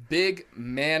big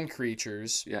man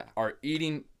creatures Yeah. are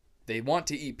eating. They want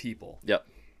to eat people, Yep.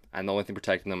 And the only thing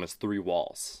protecting them is 3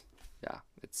 walls. Yeah.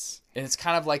 and it's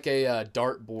kind of like a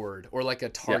dartboard or like a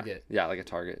target. Yeah, like a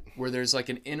target. Where there's like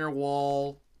an inner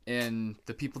wall, and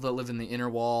the people that live in the inner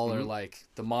wall are like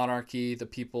the monarchy. The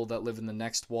people that live in the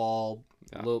next wall,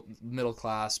 middle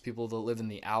class. People that live in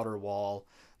the outer wall,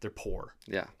 they're poor.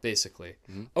 Yeah. Basically.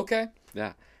 Okay.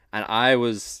 Yeah. And I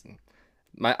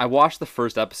watched the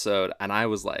first episode, and I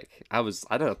was like, I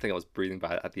don't think I was breathing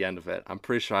by it at the end of it. I'm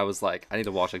pretty sure I was like, I need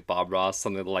to watch like Bob Ross,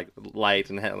 something like light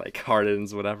and like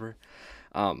Hardens, whatever.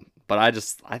 But I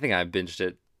think I binged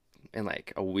it in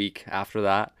like a week after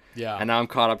that. Yeah. And now I'm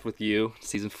caught up with you,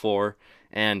 season 4,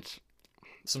 and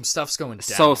Some stuff's going down.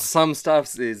 so some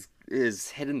stuff is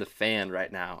hitting the fan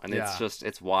right now, and Yeah.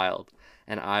 it's wild.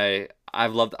 And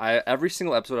I've loved every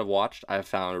single episode I've watched. I've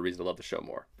found a reason to love the show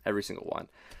more. Every single one.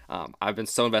 I've been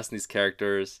so invested in these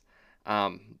characters.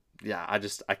 Yeah,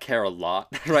 I care a lot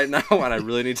right now, and I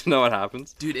really need to know what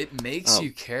happens. Dude, it makes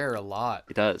you care a lot.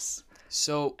 It does.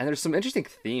 So And there's some interesting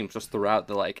themes just throughout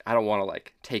the, like, I don't want to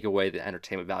like take away the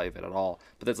entertainment value of it at all,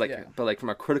 but there's like, but like from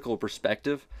a critical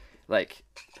perspective, like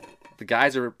the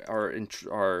guys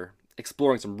are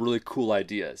exploring some really cool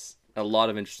ideas in a lot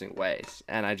of interesting ways,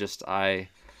 and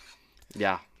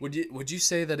yeah. would you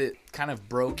say that it kind of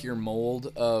broke your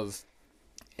mold of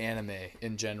anime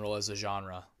in general as a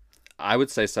genre? I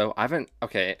would say so. I haven't.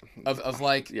 Okay. Of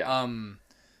like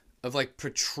of like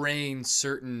portraying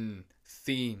certain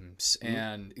themes,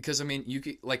 and because I mean you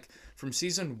could, like from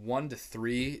season 1 to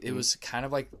 3 it was kind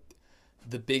of like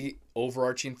the big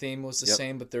overarching theme was the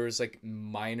same, but there was like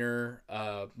minor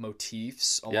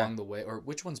motifs along the way. Or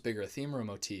which one's bigger, a theme or a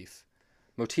motif?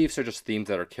 Motifs are just themes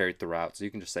that are carried throughout, so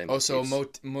you can just say motifs. Oh, so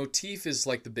motif is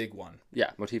like the big one.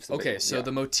 Yeah, motifs. Okay, so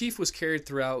the motif was carried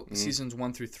throughout seasons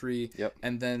 1 through 3. Yep.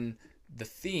 And then the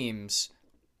themes,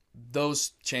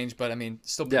 those changed, but I mean,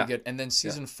 still pretty good. And then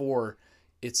season 4,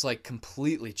 it's like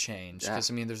completely changed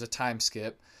because I mean, there's a time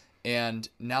skip, and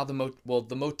now the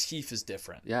motif is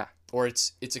different. Yeah. Or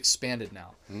it's expanded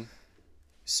now.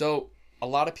 So a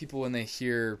lot of people, when they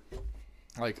hear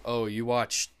like, oh, you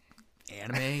watch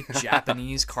anime,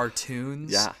 Japanese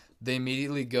cartoons, Yeah. they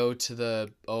immediately go to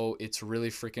it's really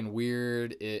freaking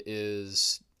weird. It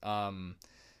is,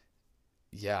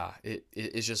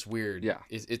 it's just weird. Yeah.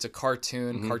 It's a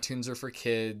cartoon. Mhm. Cartoons are for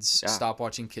kids. Yeah. Stop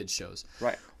watching kids shows.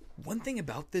 Right. One thing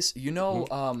about this,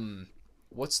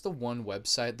 what's the one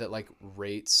website that like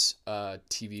rates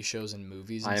TV shows and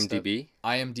movies and IMDb?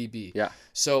 stuff? IMDb. Yeah.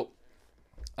 So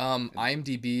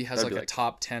IMDb has That'd like be a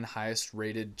top 10 highest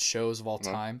rated shows of all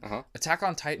time. Uh-huh. Attack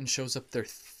on Titan shows up there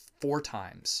 4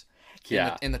 times.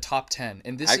 Yeah. In the top 10.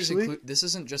 And this Actually? this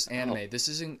isn't just anime. This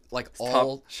isn't like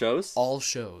Top shows? all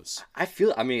shows. I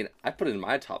put it in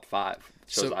my top 5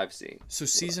 shows I've seen. So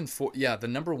season 4, the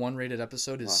number 1 rated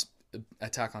episode is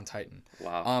Attack on Titan.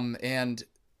 Wow. And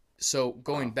so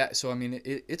going back, so I mean,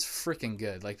 it's freaking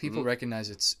good. Like people recognize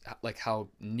it's like how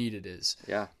neat it is.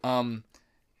 Yeah.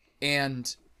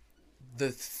 And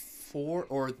the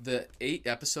 8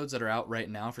 episodes that are out right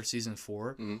now for season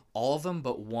 4, all of them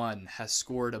but one has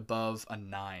scored above a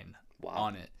 9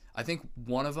 on it. I think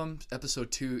one of them,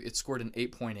 episode 2, it scored an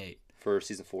 8.8. For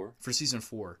season 4? For season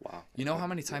 4. Wow. You know how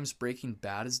many times Breaking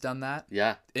Bad has done that?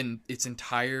 Yeah. In its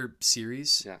entire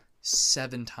series? Yeah.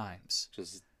 7 times.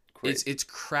 Just crazy. It's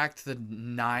cracked the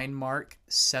 9 mark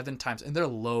 7 times. And they're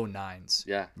low 9s.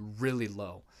 Yeah. Really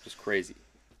low. Just crazy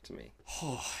to me.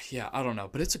 Oh, yeah, I don't know.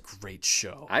 But it's a great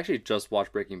show. I actually just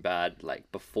watched Breaking Bad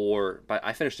but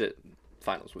I finished it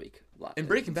finals week. And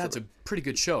Breaking Bad's a pretty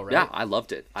good show, right? Yeah, I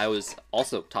loved it. I was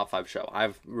also top 5 show.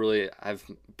 I've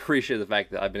appreciated the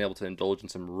fact that I've been able to indulge in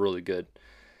some really good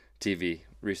TV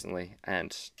recently.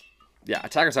 And yeah,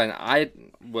 Attack on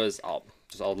Titan, I'll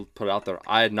put it out there.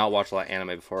 I had not watched a lot of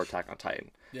anime before Attack on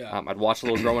Titan. Yeah. I'd watched a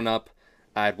little growing up.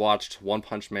 I'd watched One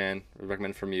Punch Man,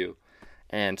 recommended from you.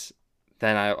 And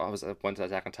then I went to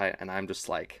Attack on Titan, and I'm just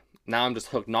like, now I'm just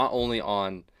hooked not only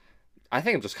on, I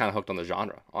think I'm just kind of hooked on the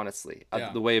genre, honestly.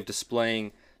 Yeah. The way of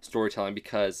displaying storytelling,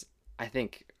 because I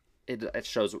think it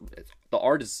shows, the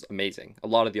art is amazing. A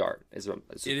lot of the art is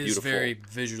beautiful. It is very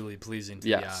visually pleasing to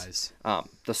the eyes.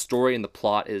 The story and the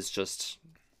plot is just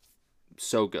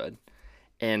so good.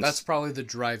 And that's probably the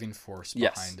driving force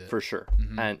behind it. Yes, for sure.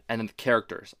 And then the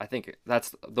characters. I think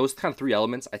that's those kind of 3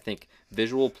 elements. I think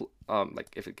visual, like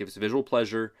if it gives visual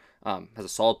pleasure, has a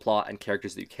solid plot and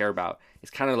characters that you care about,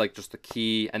 it's kind of like just the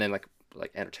key. And then like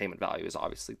entertainment value is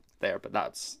obviously there, but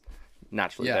that's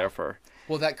naturally there for.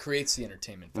 Well, that creates the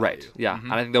entertainment value. Right. Yeah.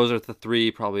 And I think those are the 3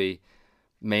 probably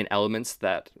main elements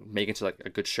that make it to like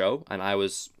a good show. And I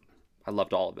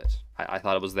loved all of it. I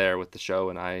thought it was there with the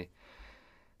show, and I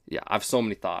have so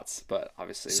many thoughts, but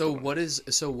obviously. So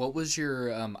what was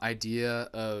your idea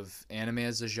of anime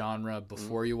as a genre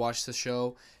before you watched the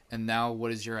show, and now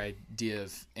what is your idea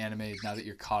of anime now that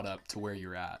you're caught up to where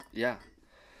you're at? Yeah.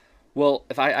 Well,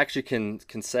 if I actually can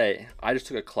say, I just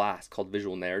took a class called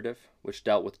Visual Narrative, which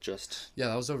dealt with just. Yeah,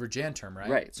 that was over Jan term, right?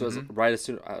 Right. So it was right as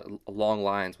soon along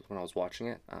lines with when I was watching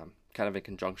it, kind of in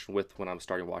conjunction with when I was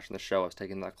starting watching the show. I was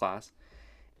taking that class,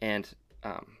 and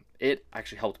it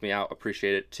actually helped me out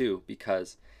appreciate it too,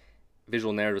 because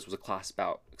Visual Narratives was a class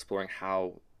about exploring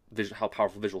how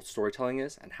powerful visual storytelling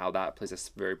is, and how that plays a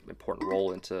very important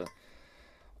role into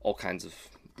all kinds of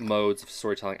modes of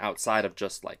storytelling outside of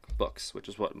just like books, which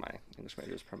is what my English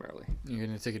major is primarily. You're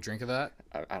gonna take a drink of that?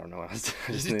 I don't know. I just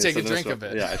take a drink of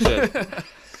it. Yeah, I should.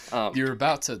 You were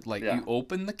about to you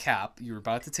opened the cap. You were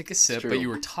about to take a sip, but you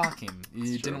were talking.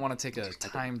 You didn't want to take a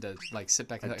time to like sit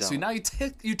back. So now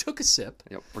you took a sip.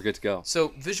 Yep, we're good to go. So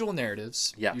Visual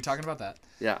Narratives. Yeah, you're talking about that.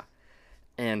 Yeah,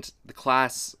 and the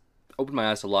class opened my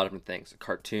eyes to a lot of different things: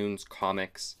 cartoons,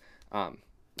 comics,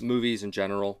 movies in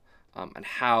general, and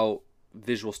how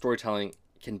visual storytelling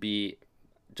can be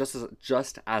just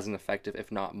as an effective, if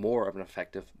not more of an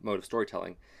effective mode of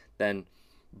storytelling than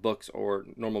books or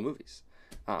normal movies.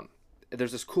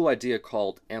 There's this cool idea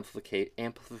called amplification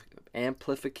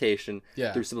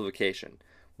through simplification,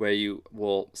 where you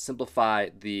will simplify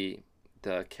the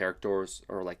characters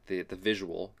or like the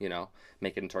visual,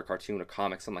 make it into a cartoon, a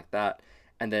comic, something like that,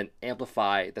 and then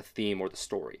amplify the theme or the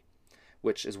story,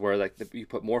 which is where like you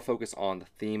put more focus on the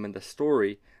theme and the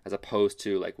story as opposed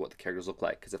to like what the characters look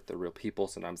like, because if they're real people,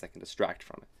 sometimes that can distract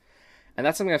from it. And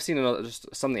that's something I've seen in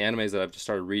just some of the animes that I've just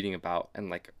started reading about, and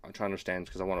like I'm trying to understand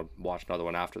because I want to watch another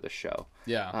one after this show.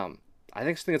 Yeah. I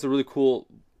think it's really cool.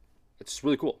 It's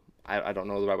really cool. I don't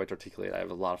know the right way to articulate it. I have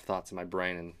a lot of thoughts in my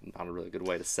brain and not a really good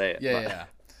way to say it. Yeah.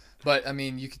 But I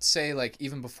mean, you could say like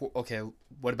even before. Okay,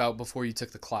 what about before you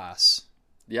took the class?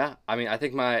 Yeah, I mean, I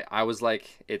think I was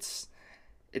like it's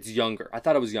younger. I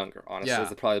thought it was younger, honestly.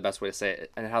 Is probably the best way to say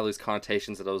it. And it had all these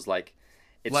connotations that it was like,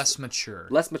 it's less mature.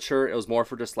 less mature. It was more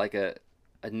for just like a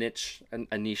niche,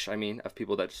 a niche. I mean, of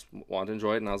people that just want to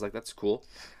enjoy it, and I was like, that's cool.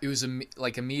 It was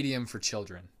like a medium for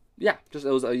children. Yeah, just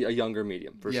it was a younger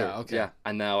medium for sure. Yeah, okay. Yeah,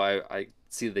 and now I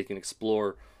see that they can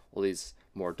explore all these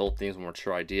more adult themes, more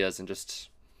mature ideas, and just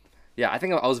I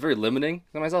think I was very limiting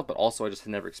to myself, but also I just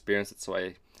had never experienced it, so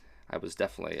I was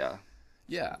definitely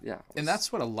Yeah. Yeah. And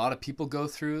that's what a lot of people go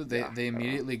through. They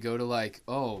immediately go to like,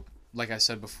 oh, like I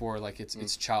said before, like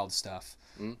it's child stuff.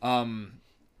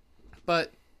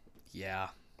 But yeah.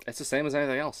 It's the same as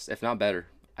anything else, if not better.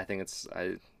 I think it's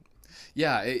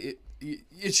Yeah, it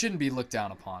shouldn't be looked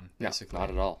down upon, basically. not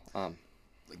at all.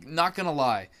 Not gonna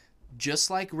lie, just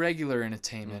like regular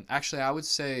entertainment, actually I would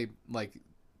say like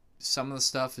some of the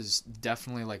stuff is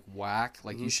definitely like whack.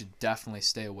 Like you should definitely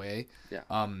stay away.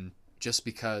 Yeah. Just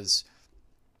because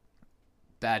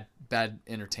bad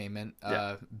entertainment,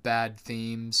 bad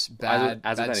themes, bad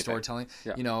storytelling.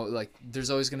 Yeah. You know, like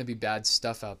there's always gonna be bad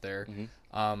stuff out there.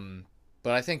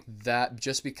 But I think that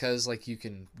just because like you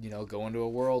can, you know, go into a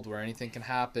world where anything can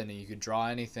happen and you can draw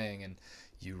anything, and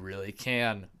you really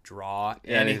can draw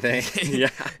anything. Yeah.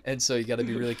 And so you got to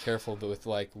be really careful with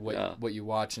like what you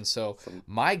watch. And so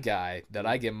my guy that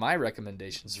I get my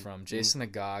recommendations from, Jason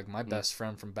Agog, my best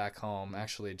friend from back home,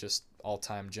 actually just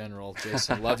all-time general.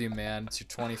 Jason, love you, man. It's your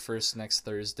 21st next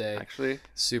Thursday. Actually,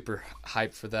 super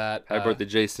hyped for that. Happy birthday,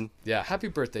 Jason. Yeah, happy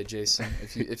birthday, Jason.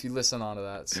 If you listen on to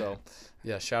that. So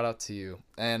yeah, shout out to you.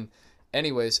 And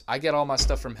anyways, I get all my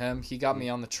stuff from him. He got me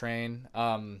on the train.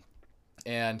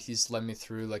 And he's led me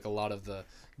through like a lot of the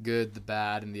good, the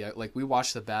bad, and the like. We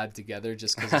watch the bad together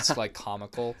just because it's like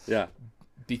comical. Yeah.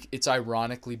 It's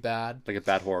ironically bad. Like a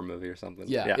bad horror movie or something.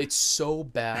 Yeah, it's so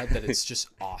bad that it's just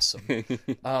awesome.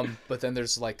 But then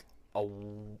there's like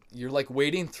you're like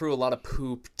wading through a lot of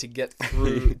poop to get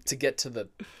through to get to the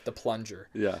plunger.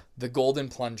 Yeah. The golden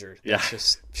plunger. That's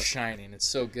just shining. It's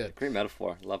so good. Great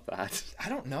metaphor. Love that. I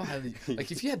don't know how like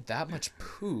if you had that much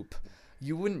poop,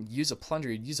 you wouldn't use a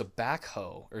plunger. You'd use a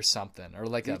backhoe or something, or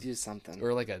like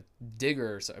or like a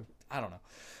digger or something. I don't know,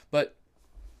 but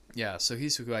yeah. So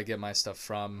he's who I get my stuff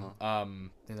from. And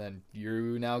then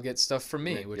you now get stuff from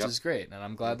me, which is great, and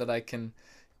I'm glad that I can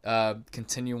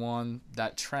continue on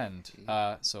that trend.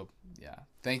 So yeah,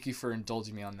 thank you for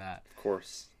indulging me on that. Of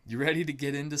course. You ready to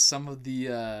get into some of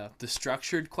the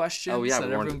structured questions that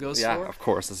everyone goes for? Yeah, of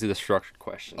course. Let's do the structured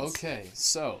questions. Okay,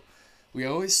 so we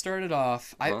always started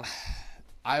off.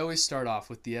 I always start off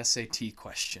with the SAT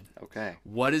question. Okay.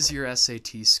 What is your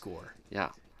SAT score? Yeah.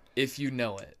 If you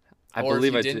know it. I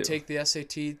believe I do. Or if you didn't take the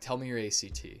SAT, tell me your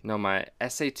ACT. No, my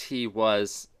SAT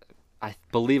was, I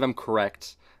believe I'm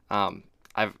correct.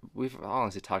 We've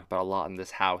honestly talked about a lot in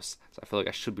this house, so I feel like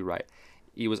I should be right.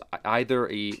 It was either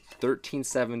a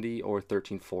 1370 or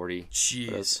 1340.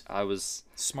 Jeez. I was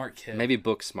smart kid. Maybe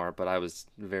book smart, but I was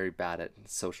very bad at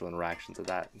social interactions at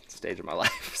that stage of my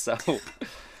life. So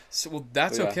well,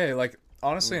 that's okay. Like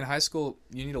honestly, in high school,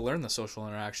 you need to learn the social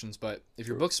interactions, but if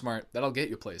you're book smart, that'll get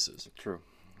you places. True.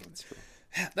 That's true.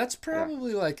 That's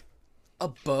probably like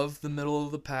above the middle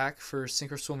of the pack for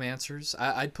sink or swim answers.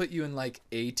 I'd put you in like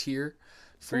A tier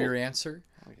for your answer.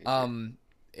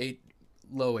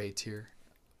 Low A tier.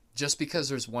 Just because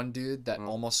there's one dude that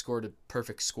almost scored a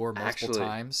perfect score multiple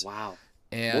times. Wow.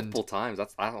 And multiple times.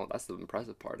 That's the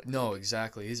impressive part. No,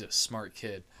 exactly. He's a smart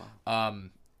kid. Wow.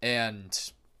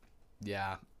 And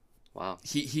yeah. Wow.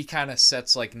 He kind of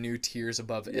sets like new tiers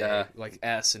above A, like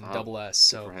S and double S.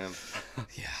 So good for him.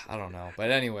 Yeah, I don't know. But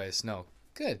anyways, no.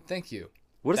 Good. Thank you.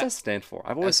 What does that stand for?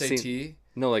 I've always SAT? seen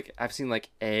I've seen like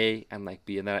A and like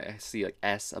B, and then I see like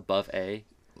S above A.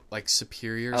 Like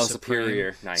superior. Oh,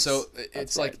 superior. Nice. So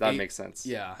it's like that makes sense.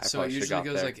 Yeah. So it usually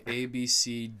goes like A, B,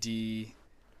 C, D,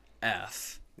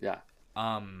 F. Yeah.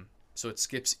 So it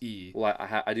skips E. Well,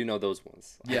 I do know those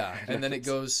ones. Yeah, and then it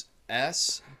goes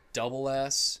S, double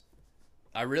S.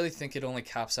 I really think it only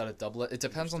caps out at double S. It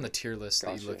depends on the tier list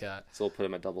that you look at. So we'll put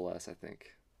him at double S, I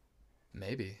think.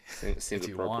 Maybe. Seems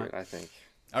appropriate, I think.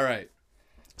 All right.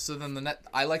 So then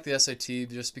I like the SAT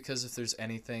just because if there's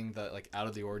anything that like out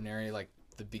of the ordinary, like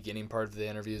the beginning part of the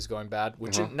interview is going bad,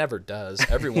 which it never does.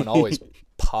 Everyone always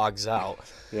pogs out.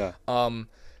 Yeah.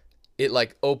 It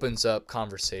like opens up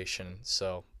conversation.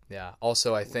 So yeah.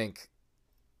 Also, I think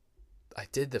I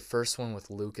did the first one with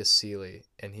Lucas Seeley,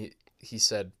 and he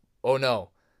said, "Oh no."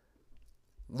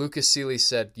 Lucas Seeley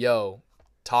said, "Yo,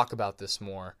 talk about this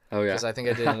more." Oh yeah. Because I think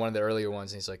I did in one of the earlier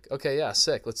ones, and he's like, "Okay, yeah,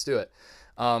 sick, let's do it."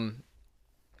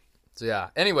 So yeah.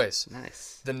 Anyways,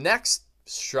 nice. The next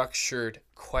structured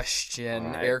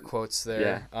question, air quotes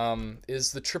there,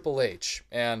 is the Triple H.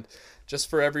 And just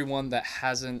for everyone that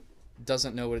hasn't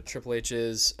doesn't know what Triple H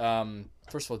is,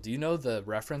 first of all, do you know the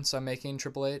reference I'm making,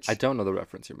 Triple H? I don't know the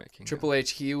reference you're making. Triple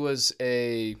H, he was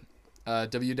a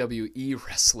WWE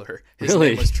wrestler. His Really?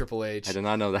 name was Triple H. I did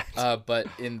not know that. But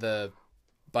in the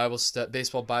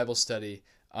baseball Bible study,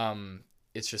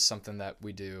 it's just something that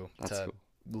we do That's to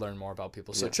cool. learn more about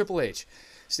people. So Yeah. Triple H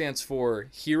stands for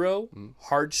hero,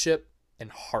 hardship,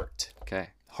 and heart. Okay.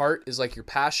 Heart is like your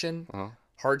passion. Uh-huh.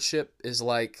 Hardship is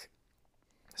like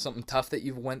something tough that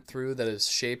you've went through that has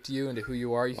shaped you into who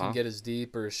you are. You Wow. can get as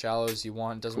deep or as shallow as you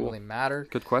want. It doesn't Cool. really matter.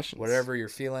 Good questions. Whatever you're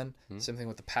feeling. Same thing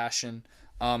with the passion.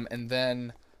 And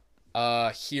then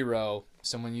hero,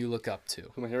 someone you look up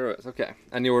to. Who my hero is. Okay.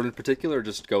 Any order in particular, or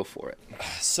just go for it?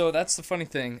 So that's the funny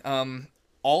thing.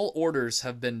 All orders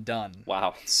have been done.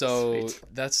 Wow. So Sweet.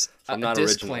 that's I'm a not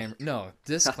disclaimer. No,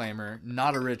 disclaimer,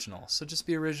 not original. So just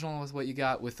be original with what you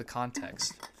got with the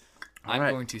context. I'm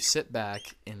right. going to sit back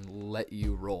and let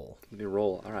you roll. Let me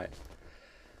roll. All right.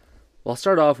 Well, I'll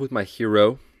start off with my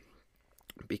hero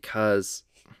because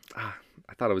I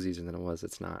thought it was easier than it was.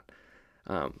 It's not.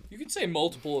 You can say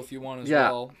multiple if you want as Yeah,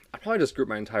 well. I probably just grouped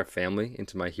my entire family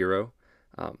into my hero.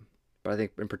 But I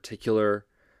think in particular,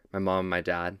 my mom and my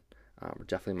dad were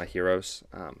definitely my heroes.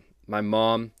 My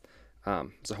mom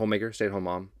was a homemaker, stay-at-home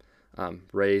mom,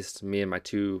 raised me and my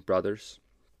two brothers.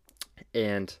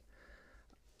 And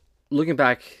looking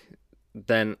back,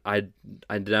 then I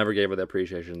never gave her the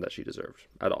appreciation that she deserved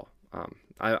at all.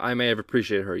 I may have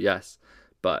appreciated her, yes,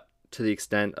 but to the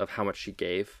extent of how much she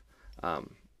gave,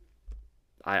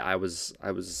 I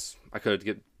could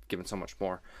have given so much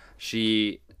more.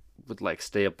 She would like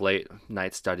stay up late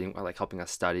nights studying, or like helping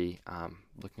us study,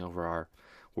 looking over our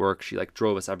work. She like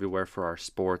drove us everywhere for our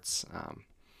sports.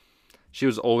 She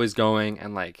was always going,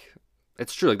 and like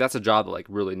it's true, like that's a job that like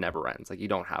really never ends. Like you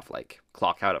don't have like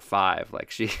clock out at 5.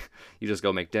 Like you just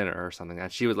go make dinner or something.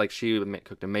 And she would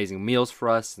cooked amazing meals for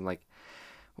us. And like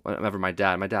whenever my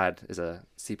dad is a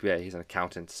CPA, he's an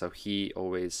accountant, so he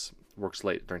always works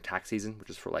late during tax season, which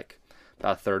is for like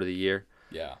about a third of the year.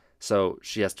 Yeah. So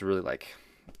she has to really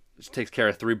she takes care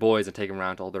of 3 boys and take them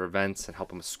around to all their events and help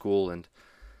them with school. And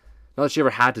not that she ever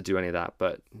had to do any of that,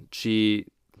 but she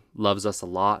loves us a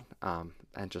lot,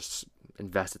 and just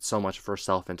invested so much of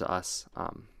herself into us.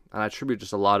 And I attribute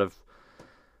just a lot of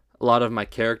my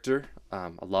character,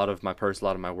 a lot of my a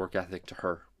lot of my work ethic to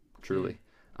her, truly.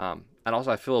 And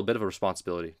also I feel a bit of a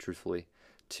responsibility, truthfully,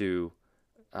 to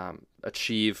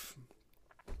achieve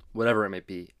whatever it may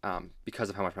be, because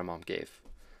of how much my mom gave.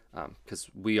 Because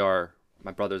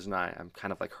my brothers and I'm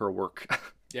kind of like her work.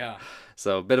 Yeah.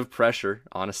 So a bit of pressure,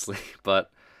 honestly,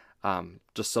 but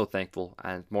just so thankful,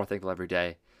 and more thankful every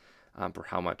day for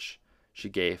how much she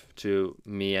gave to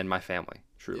me and my family,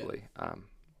 truly,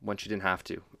 when she didn't have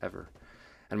to, ever.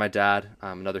 And my dad,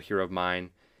 another hero of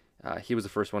mine, he was the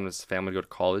first one in his family to go to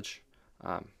college.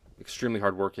 Extremely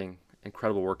hardworking,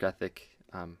 incredible work ethic.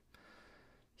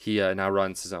 He now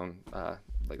runs his own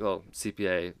little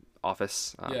CPA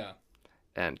office.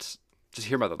 And just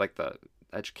hear about the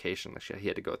education he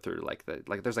had to go through,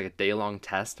 there's like a day-long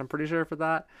test, I'm pretty sure, for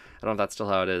that. I don't know if that's still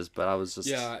how it is, but I was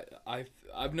just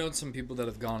I've known some people that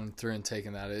have gone through and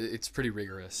taken that. It's pretty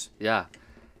rigorous. Yeah.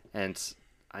 And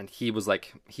he was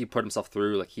he put himself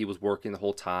through, he was working the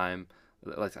whole time,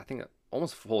 I think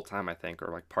almost full time, I think,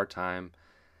 or part-time,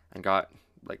 and got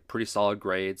pretty solid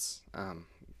grades.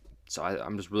 So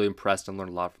I'm just really impressed and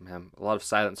learned a lot from him. A lot of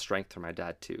silent strength from my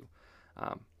dad too.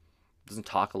 Doesn't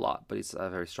talk a lot, but he's a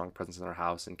very strong presence in our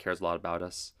house and cares a lot about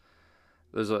us.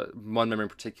 There's one memory in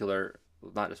particular,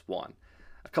 not just one,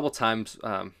 a couple times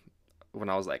when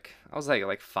I was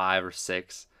 5 or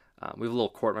 6. We have a little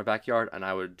court in my backyard, and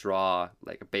I would draw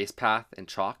a base path in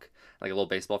chalk, like a little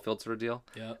baseball field sort of deal.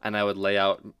 Yep. And I would lay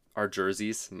out our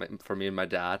jerseys for me and my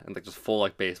dad, and just full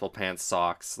baseball pants,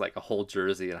 socks, a whole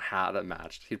jersey and a hat that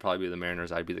matched. He'd probably be the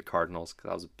Mariners, I'd be the Cardinals, because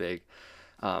I was a big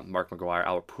Mark McGwire,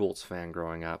 Albert Pujols fan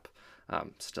growing up.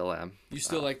 Still am. You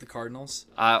still like the Cardinals?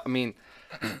 I mean,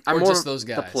 I'm Or more just those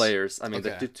the guys? players. I mean,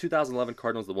 Okay. the 2011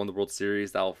 Cardinals that won the World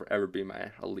Series, that will forever be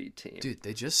my elite team. Dude,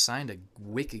 they just signed a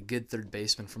wicked good third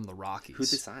baseman from the Rockies. Who'd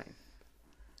they sign?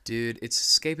 Dude, it's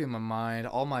escaping my mind.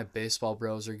 All my baseball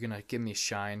bros are going to give me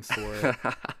shine for it.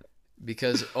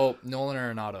 Because, Nolan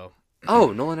Arenado.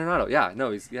 Oh, Nolan Arenado. Yeah,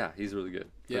 no, he's really good.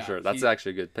 For Yeah, sure. That's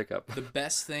actually a good pickup. The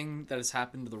best thing that has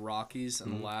happened to the Rockies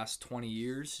in the last 20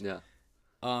 years. Yeah.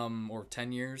 Or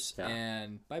 10 years. Yeah.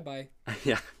 And bye-bye.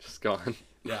 Yeah, just gone.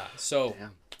 Yeah, so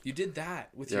Damn. you did that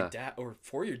with your dad, or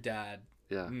for your dad,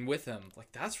 Yeah. and with him.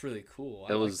 That's really cool.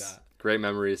 I It like was that. great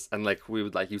memories, and we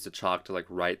would use the chalk to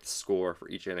write the score for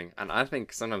each inning, and I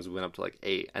think sometimes we went up to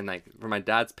 8, and for my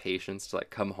dad's patience to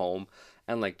come home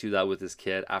and like do that with his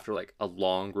kid after like a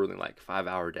long, grueling like 5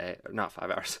 hour day, or not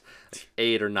 5 hours, like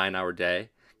 8 or 9 hour day,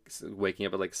 waking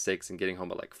up at like 6 and getting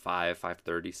home at like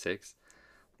 5:30, 6.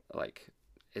 Like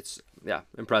it's yeah,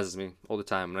 impresses me all the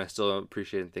time, and I still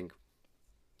appreciate and think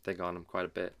on him quite a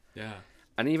bit. Yeah.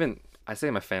 And even I say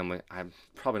my family, I'm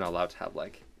probably not allowed to have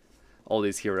like all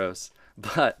these heroes,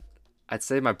 but I'd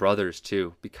say my brothers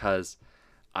too, because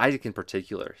Isaac in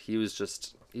particular, he's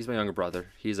my younger brother.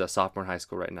 He's a sophomore in high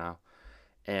school right now,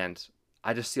 and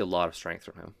I just see a lot of strength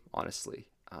from him, honestly.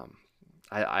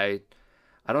 I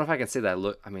don't know if I can say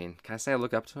that can I say I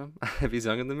look up to him if he's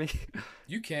younger than me?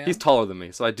 You can. He's taller than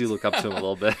me, so I do look up to him a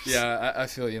little bit. Yeah, I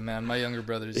feel you, man. My younger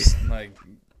brother's like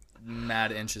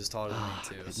mad inches taller than me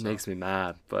too. It makes me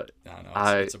mad, but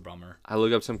I know, it's a bummer. I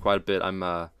look up to him quite a bit.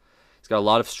 He's got a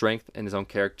lot of strength in his own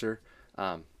character,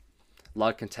 a lot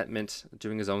of contentment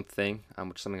doing his own thing,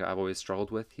 which is something I've always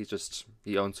struggled with.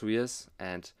 He owns who he is,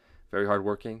 and very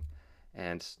hardworking,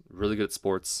 and really good at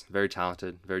sports. Very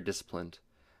talented, very disciplined.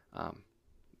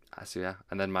 So yeah,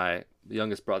 and then my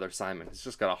youngest brother Simon, he's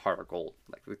just got a heart of gold.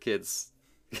 Like the kids,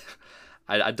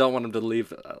 I don't want him to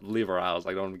leave our house.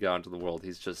 I don't want him to get out into the world.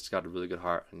 He's just got a really good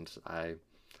heart, and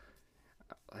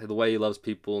the way he loves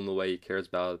people and the way he cares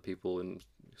about other people, and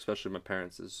especially my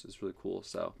parents, is really cool.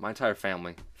 So my entire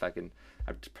family, I've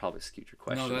probably skewed your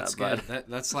question. No, that's good.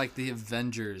 That's like the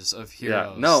Avengers of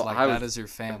heroes. Yeah, no, that is your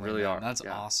family. Really man. are. That's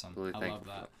yeah, awesome. Really I love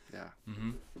that. Yeah.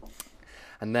 Mm-hmm.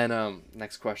 And then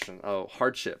next question. Oh,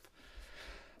 hardship.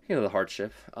 The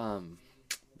hardship.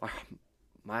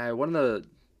 My one of the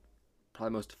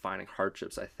probably most defining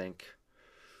hardships, I think.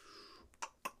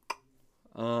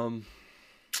 Trying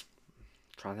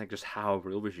to think just how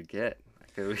real we should get.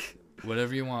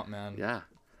 Whatever you want, man. Yeah.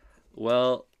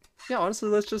 Well, yeah. Honestly,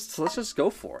 let's just go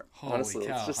for it. Holy honestly,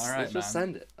 cow. let's just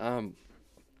send it.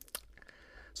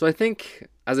 So I think,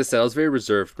 as I said, I was very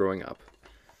reserved growing up,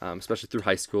 especially through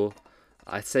high school.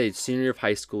 I'd say senior year of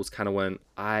high school is kind of when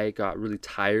I got really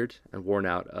tired and worn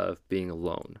out of being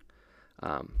alone.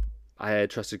 I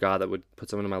had trusted God that would put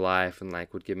someone in my life and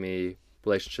like would give me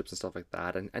relationships and stuff like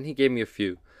that, and He gave me a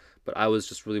few, but I was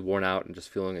just really worn out and just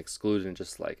feeling excluded and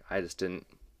just like I just didn't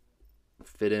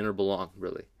fit in or belong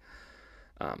really.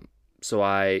 So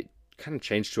I kind of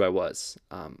changed who I was.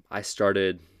 I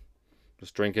started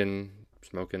just drinking,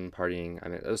 smoking, partying. I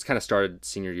mean, it was kind of started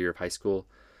senior year of high school.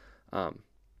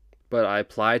 But I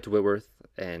applied to Whitworth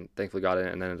and thankfully got in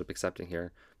and ended up accepting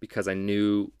here because I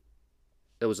knew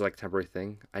it was like a temporary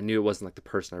thing. I knew it wasn't like the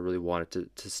person I really wanted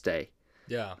to stay.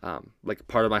 Yeah. Like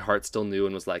part of my heart still knew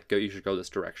and was like, you should go this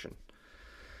direction.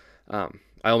 I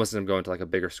almost ended up going to like a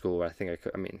bigger school where I think I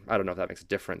could, I don't know if that makes a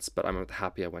difference, but I'm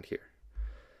happy I went here.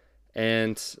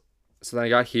 And so then I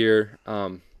got here,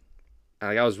 and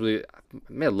I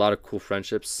made a lot of cool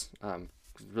friendships. I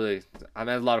met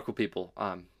a lot of cool people,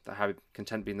 that have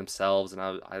content being themselves, and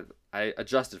I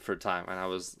adjusted for a time, and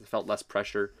I felt less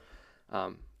pressure,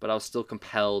 but I was still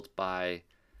compelled by,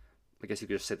 I guess you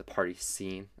could just say, the party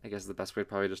scene. I guess is the best way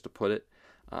probably just to put it.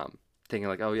 Thinking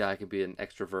like, oh yeah, I could be an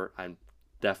extrovert. I'm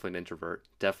definitely an introvert.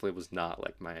 Definitely was not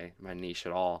like my niche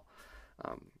at all,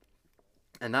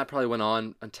 and that probably went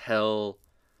on until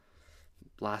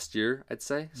last year, I'd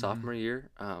say, sophomore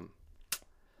year.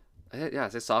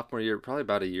 I'd say sophomore year, probably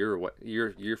about a year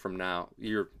from now, a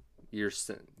year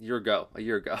ago.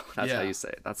 That's how you say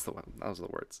it. That's the one. Those are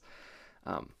the words.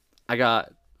 I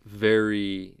got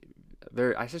very,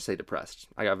 very, I should say depressed.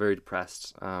 I got very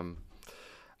depressed.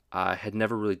 I had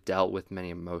never really dealt with many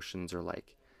emotions or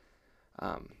like,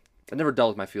 I never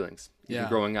dealt with my feelings. Even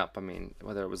growing up.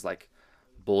 Whether it was like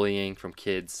bullying from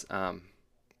kids, I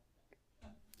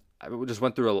just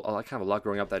went through a lot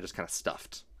growing up that I just kind of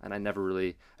stuffed. And I never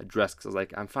really addressed because I was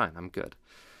like, I'm fine, I'm good.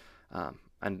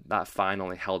 And that fine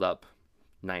only held up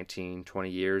 19, 20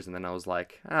 years. And then I was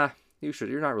like,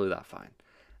 you're not really that fine.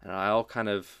 And I all kind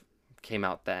of came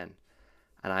out then.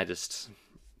 And I just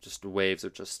waves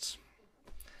of just,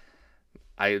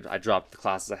 I dropped the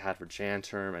classes I had for Jan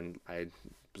term, and I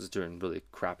was doing really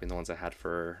crappy in the ones I had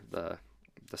for the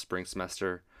spring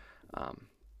semester.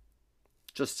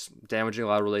 Just damaging a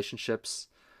lot of relationships,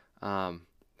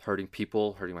 hurting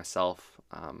people, hurting myself.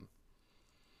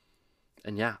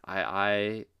 And yeah,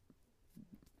 I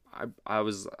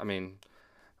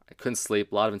couldn't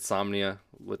sleep, a lot of insomnia,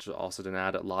 which also didn't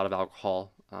add, a lot of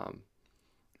alcohol,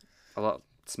 a lot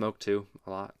smoke too, a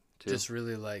lot too. Just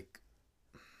really like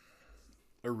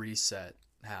a reset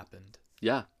happened.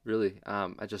 Yeah, really.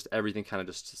 Everything kind of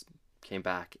just came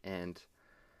back, and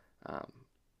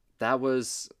that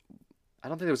was, I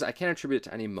can't attribute it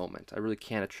to any moment. I really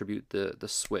can't attribute the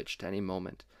switch to any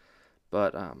moment.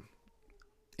 But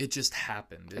It just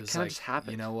happened. It was kind of like, just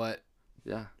happened. you know what?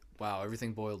 Yeah. Wow,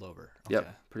 everything boiled over. Okay.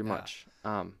 Yep. Pretty much.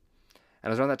 And it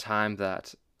was around that time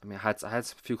that I had a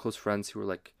few close friends who were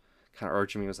like kind of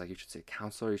urging me. It was like, you should see a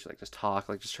counselor. You should like just talk,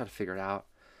 like just try to figure it out.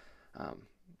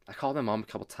 I called my mom a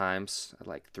couple times at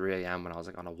like 3 a.m. when I was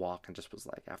like on a walk and just was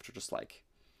like, after just like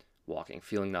walking,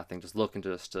 feeling nothing, just looking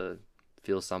just to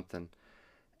feel something.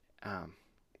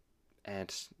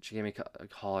 And she gave me a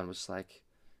call and was just like,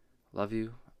 love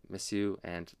you, miss you.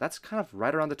 And that's kind of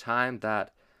right around the time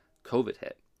that COVID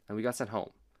hit and we got sent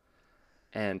home.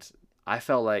 And I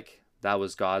felt like that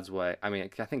was God's way. I mean,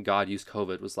 I think God used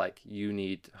COVID was like, you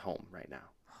need home right now.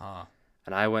 Huh.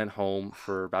 And I went home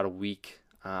for about a week.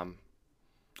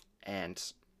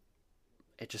 And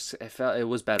it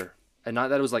was better. And not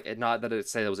that it was like, not that it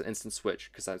say that was an instant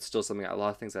switch, because that's still something, a lot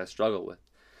of things that I struggle with.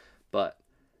 But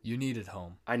you needed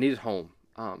home. I needed home.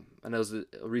 And it was a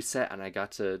reset, and I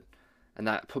got to, and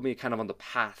that put me kind of on the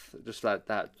path. Just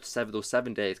those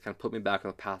 7 days kind of put me back on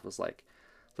the path. Was like,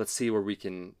 let's see where we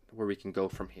can go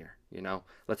from here. You know,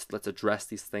 let's address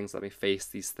these things. Let me face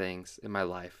these things in my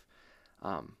life,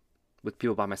 with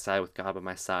people by my side, with God by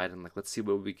my side, and like, let's see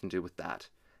what we can do with that.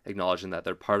 Acknowledging that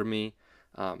they're part of me.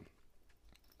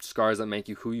 Scars that make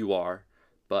you who you are,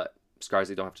 but scars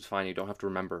that you don't have to define, you don't have to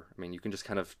remember. I mean, you can just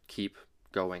kind of keep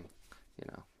going, you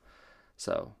know.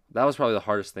 So that was probably the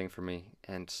hardest thing for me.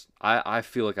 And I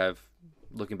feel like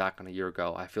looking back on a year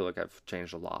ago, I feel like I've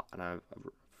changed a lot and I've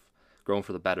grown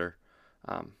for the better.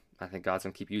 I think God's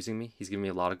going to keep using me. He's given me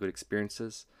a lot of good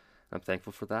experiences. I'm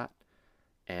thankful for that.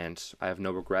 And I have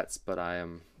no regrets, but I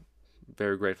am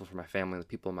very grateful for my family and the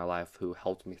people in my life who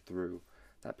helped me through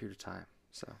that period of time.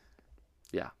 So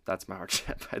yeah, that's my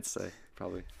hardship, I'd say,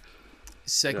 probably.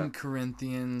 2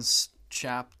 Corinthians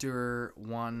chapter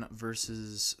 1,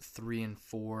 verses 3 and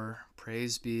 4.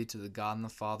 Praise be to the God and the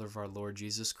Father of our Lord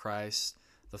Jesus Christ,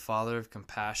 the Father of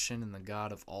compassion and the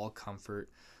God of all comfort,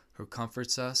 who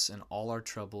comforts us in all our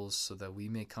troubles, so that we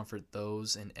may comfort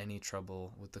those in any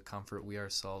trouble with the comfort we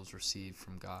ourselves receive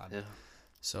from God. Yeah.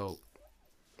 So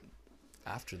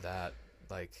after that,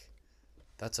 like,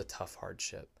 that's a tough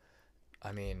hardship.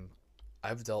 I mean,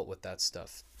 I've dealt with that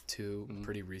stuff too,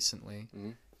 pretty recently.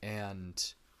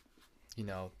 And, you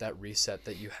know, that reset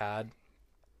that you had,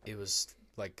 it was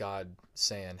like God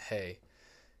saying, hey,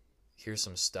 here's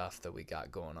some stuff that we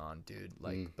got going on, dude.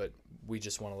 Like, but we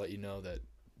just want to let you know that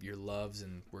you're loved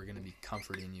and we're going to be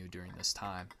comforting you during this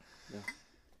time. Yeah.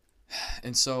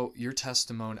 And so your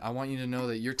testimony, I want you to know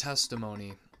that your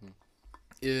testimony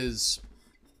is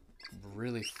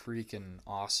really freaking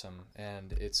awesome.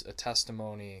 And it's a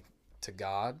testimony to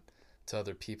God, to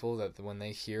other people, that when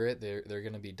they hear it, they're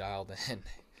going to be dialed in.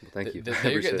 Well, thank you.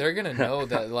 They're going to know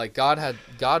that like God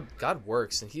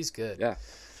works and he's good. Yeah.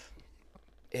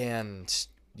 And,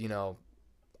 you know,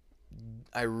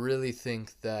 I really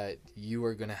think that you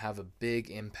are going to have a big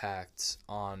impact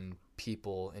on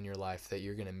people in your life that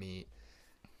you're going to meet,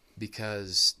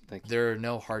 because there are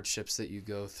no hardships that you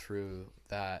go through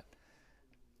that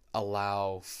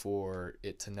allow for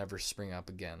it to never spring up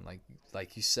again.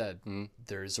 Like you said,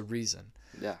 there's a reason.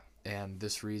 Yeah. And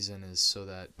this reason is so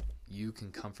that you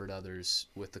can comfort others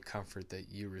with the comfort that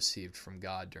you received from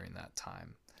God during that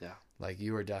time. Yeah. Like,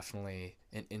 you are definitely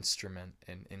an instrument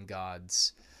in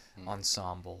God's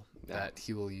ensemble that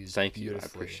he will use beautifully. You. I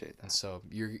appreciate that. And so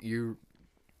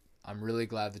I'm really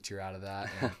glad that you're out of that.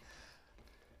 And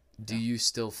do you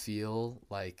still feel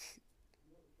like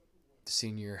the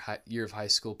senior year of high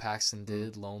school Paxton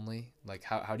did lonely? Like,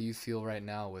 how do you feel right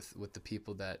now with the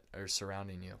people that are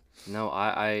surrounding you? No,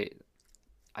 I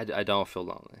don't feel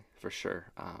lonely, for sure.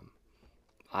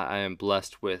 I am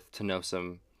blessed to know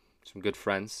some good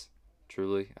friends,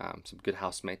 truly, some good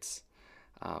housemates.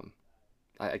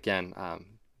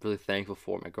 Really thankful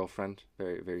for my girlfriend.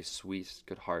 Very, very sweet,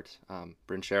 good heart.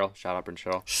 Bryn Cheryl. Shout out, Bryn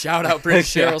Cheryl. Shout out, Bryn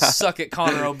Cheryl. Suck it,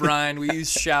 Connor O'Brien. We use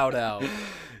shout out.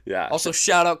 Yeah. Also,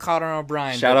 shout out Connor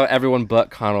O'Brien. Shout out everyone but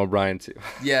Connor O'Brien, too.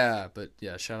 Yeah, but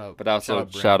yeah, shout out. But also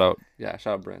shout out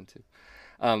Bryn, too.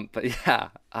 But yeah,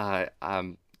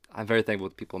 I'm very thankful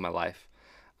with the people in my life.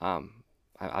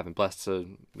 I've been blessed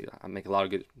to make a lot of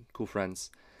good, cool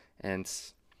friends. And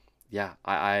yeah,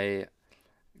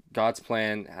 God's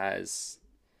plan has...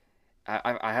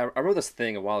 I wrote this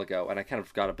thing a while ago, and I kind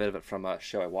of got a bit of it from a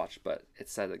show I watched, but it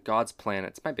said that God's plan,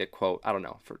 it might be a quote, I don't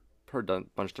know, heard a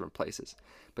bunch of different places,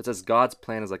 but it says God's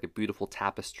plan is like a beautiful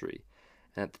tapestry,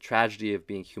 and that the tragedy of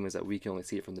being human is that we can only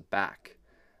see it from the back,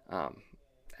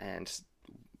 and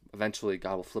eventually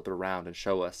God will flip it around and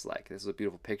show us, like, this is a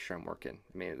beautiful picture I'm working.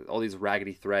 I mean, all these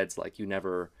raggedy threads, like, you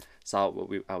never saw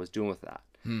what I was doing with that.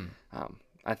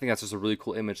 I think that's just a really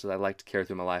cool image that I like to carry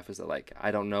through my life, is that like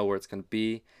I don't know where it's going to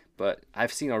be, but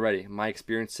I've seen already my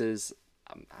experiences.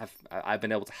 I've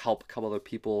been able to help a couple other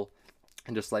people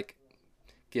and just like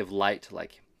give light to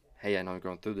like, hey, I know you're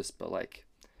going through this, but like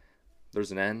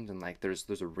there's an end, and like there's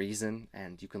a reason,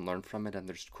 and you can learn from it, and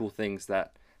there's cool things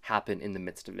that happen in the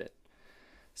midst of it.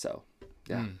 So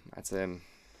yeah, that's yeah.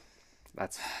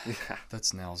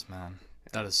 That's nails, man.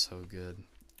 That is so good.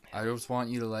 I just want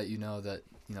you to let you know that,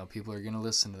 you know, people are going to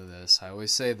listen to this. I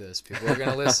always say this. People are going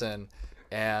to listen,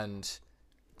 and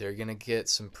they're going to get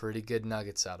some pretty good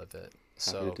nuggets out of it.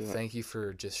 So thank you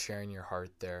for just sharing your heart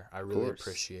there. I really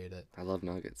appreciate it. I love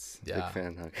nuggets. Yeah. Big fan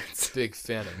of nuggets. Big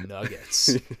fan of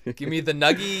nuggets. Give me the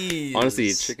nuggies.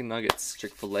 Honestly, chicken nuggets,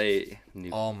 Chick-fil-A.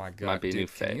 Oh my God. Might be a new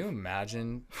can fave. you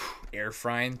imagine air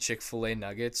frying Chick-fil-A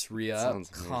nuggets? Re-up? Sounds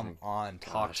amazing. Come on,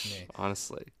 talk to me.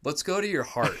 Honestly. Let's go to your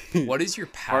heart. What is your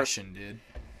passion, dude?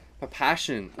 My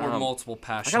passion. Or multiple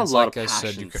passions. I got a lot like of I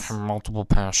passions. said, you can have multiple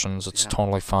passions. It's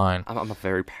totally fine. I'm a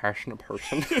very passionate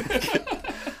person.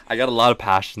 I got a lot of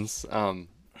passions. My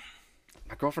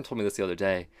girlfriend told me this the other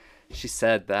day. She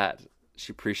said that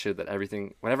she appreciated that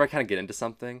everything, whenever I kind of get into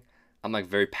something, I'm like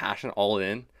very passionate, all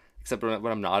in. Except when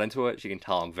I'm not into it, she can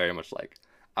tell I'm very much like,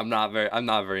 I'm not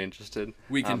very interested.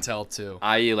 We can tell too.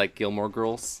 I like Gilmore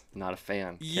Girls, not a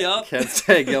fan. Yup. Can't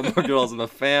say Gilmore Girls, I'm a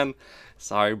fan.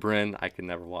 Sorry, Bryn, I could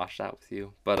never watch that with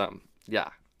you. But yeah.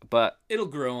 But it'll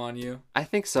grow on you. I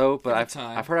think so, but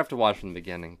time. I've heard I have to watch from the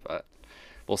beginning, but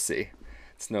we'll see.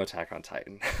 It's no Attack on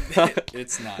Titan.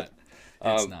 It's not.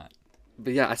 It's not.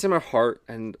 But yeah, I'd say my heart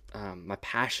and my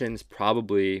passion is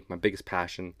probably, my biggest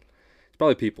passion is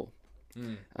probably people.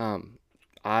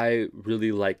 I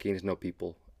really like getting to know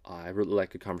people. I really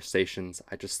like good conversations.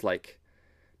 I just like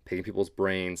picking people's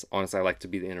brains. Honestly, I like to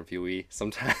be the interviewee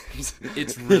sometimes.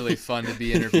 It's really fun to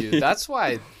be interviewed. That's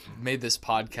why I made this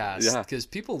podcast, Yeah. because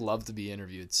people love to be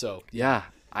interviewed. So yeah,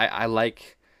 I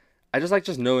just like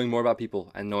knowing more about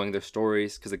people and knowing their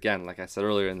stories. Because again, like I said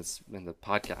earlier in the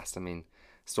podcast, I mean,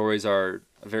 stories are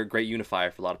a very great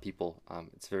unifier for a lot of people.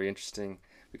 It's very interesting.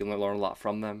 We can learn a lot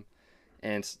from them,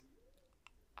 and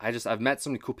I've met so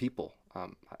many cool people.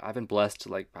 I've been blessed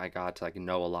to by God to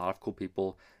know a lot of cool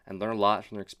people and learn a lot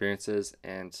from their experiences.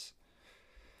 And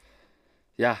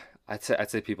yeah, I'd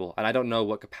say people. And I don't know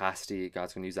what capacity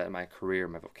God's going to use that in my career,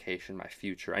 my vocation, my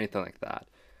future, anything like that.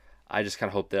 I just kind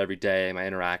of hope that every day my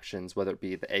interactions, whether it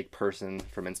be the egg person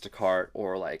from Instacart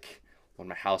or one of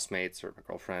my housemates or my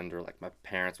girlfriend or my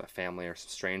parents, my family, or some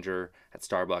stranger at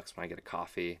Starbucks when I get a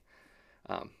coffee,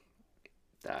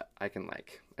 that I can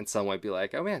in some way be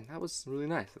like, oh man, that was really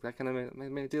nice. That kind of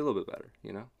made my day a little bit better,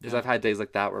 you know? Because I've had days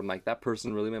like that where I'm like, that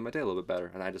person really made my day a little bit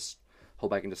better. And I just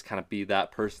hope I can just kind of be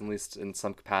that person, at least in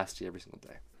some capacity, every single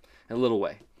day. In a little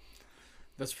way.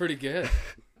 That's pretty good.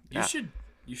 Yeah.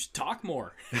 You should talk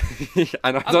more.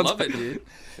 I know. I love it, dude.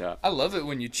 Yeah. I love it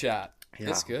when you chat. Yeah.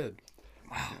 That's good.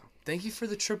 Wow. Yeah. Thank you for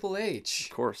the Triple H.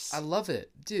 Of course. I love it.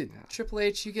 Dude, Triple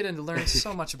H, you get to learn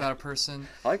so much about a person.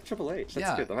 I like Triple H.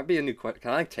 That's good. That might be a new question.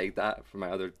 Can I take that for my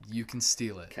other... You can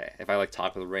steal it. Okay. If I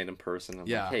talk with a random person, I'm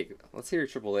like, hey, let's hear your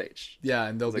Triple H. Yeah,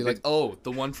 and they'll be like, oh,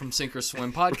 the one from Sink or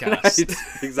Swim podcast.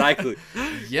 Right. Exactly.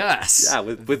 Yes. Yeah,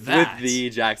 with the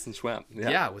Jackson Swim.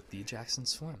 Yeah, with the Jackson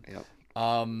Swim.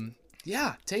 Yep.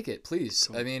 Yeah, take it, please.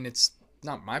 Cool. I mean, it's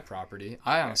not my property.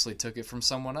 I honestly took it from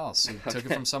someone else. Took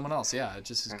it from someone else. Yeah,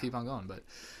 just keep on going. But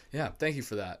yeah, thank you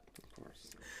for that. Of course.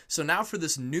 So now for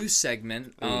this new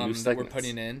segment that we're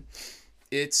putting in.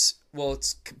 It's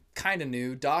kind of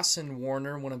new. Dawson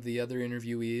Warner, one of the other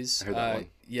interviewees. I heard that one.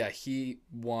 Yeah, he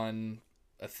won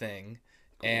a thing.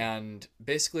 Cool. And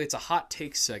basically it's a hot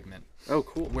take segment. Oh,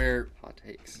 cool. Where hot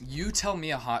takes. You tell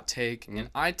me a hot take and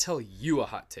I tell you a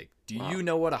hot take. Do you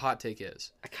know what a hot take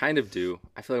is? I kind of do.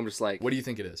 I feel like I'm just What do you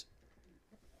think it is?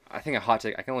 I think a hot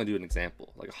take, I can only do an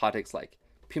example. A hot take's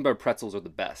peanut butter pretzels are the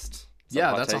best.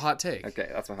 That's a hot take. Okay,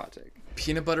 that's my hot take.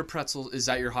 Peanut butter pretzels, is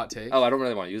that your hot take? Oh, I don't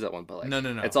really want to use that one, but no.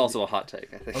 It's also a hot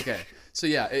take, I think. Okay. So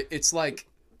yeah, it's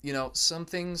some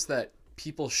things that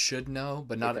people should know,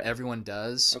 but not everyone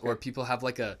does. Okay. Or people have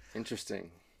interesting.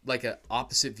 A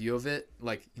opposite view of it.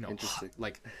 Interesting.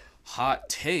 Hot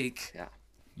take. Yeah.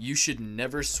 You should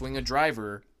never swing a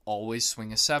driver, always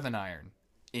swing a 7-iron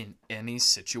in any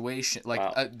situation.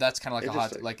 That's kind of a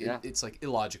hot, it's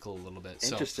illogical a little bit.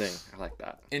 Interesting. So, I like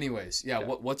that. Anyways, yeah.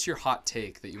 What's your hot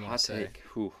take that you want to say? Hot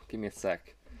take. Give me a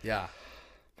sec. Yeah.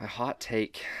 My hot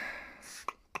take.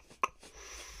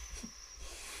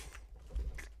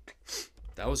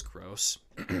 That was gross.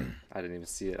 I didn't even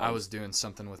see it. I was doing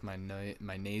something with my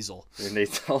nasal. Your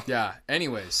nasal? Yeah.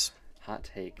 Anyways. Hot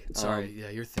take. Sorry, yeah,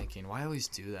 you're thinking, why always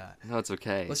do that? No, it's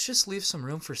okay. Let's just leave some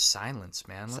room for silence,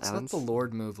 man. Let's let Silence? the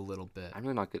Lord move a little bit. I'm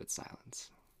really not good at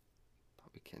silence.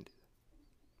 But we can do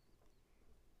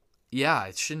Yeah,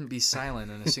 it shouldn't be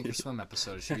silent in a Sink or Swim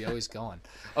episode. It should be always going.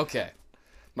 Okay. that.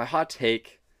 My hot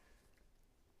take.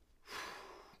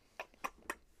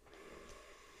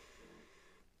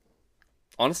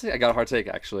 Honestly, I got a hot take,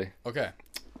 actually. Okay.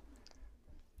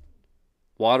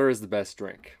 Water is the best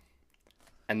drink.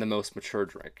 And the most mature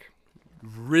drink.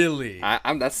 Really?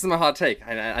 That's my hot take.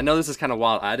 I know this is kind of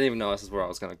wild. I didn't even know this is where I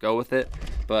was going to go with it.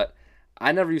 But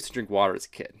I never used to drink water as a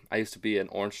kid. I used to be an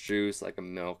orange juice, like a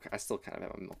milk. I still kind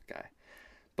of am a milk guy.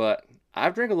 But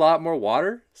I've drank a lot more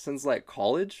water since like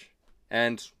college.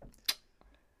 And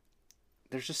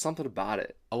there's just something about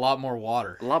it. A lot more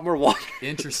water. A lot more water.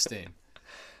 Interesting.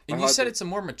 My And you hot said take- it's a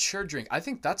more mature drink. I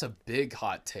think that's a big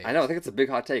hot take. I know. I think it's a big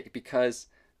hot take because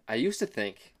I used to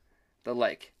think that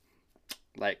like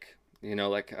an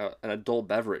adult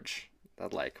beverage,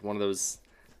 that like one of those,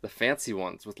 the fancy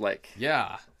ones with like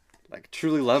Yeah.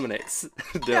 truly lemonades.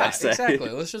 Dare Yeah, I say? exactly.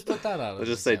 Let's just put that out. Let's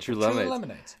as just an say example. True Lemonades.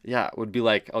 Lemonades. Yeah, would be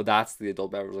like, oh, that's the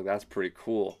adult beverage. Like that's pretty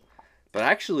cool. But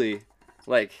actually,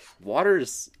 like water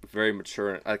is very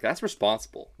mature. Like that's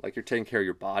responsible. Like you're taking care of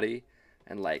your body,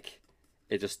 and like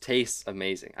it just tastes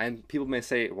amazing. And people may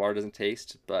say water doesn't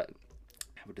taste, but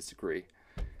I would disagree.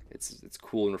 It's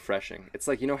cool and refreshing. It's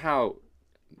like, you know how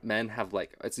men have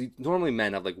like, normally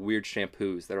men have like weird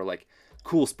shampoos that are like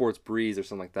Cool Sports Breeze or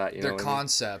something like that. You They're know what I mean?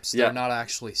 concepts. Yeah. They're not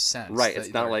actually scents. Right,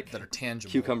 it's not like that are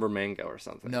tangible. Cucumber mango or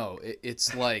something. No,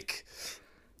 it's like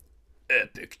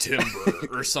Epic Timber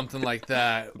or something like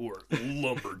that, or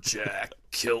Lumberjack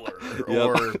Killer,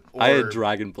 or I had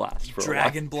Dragon Blast for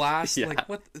Dragon Blast. Yeah. Like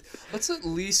what? Let's at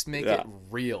least make Yeah. it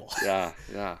real. Yeah,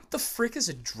 yeah. What the frick is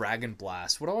a Dragon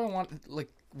Blast? What do I want? Like,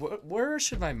 where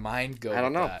should my mind go? I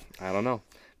don't with know. That? I don't know.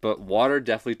 But water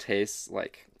definitely tastes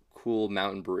like cool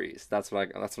mountain breeze. That's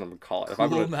what I'm gonna call it.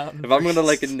 Cool mountain if I'm gonna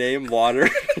like breeze. name water,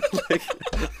 like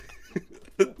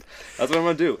that's what I'm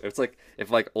gonna do. It's like if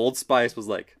like Old Spice was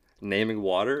like naming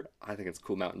water, I think it's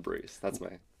Cool Mountain Breeze. That's my.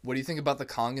 What do you think about the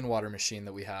Kangen water machine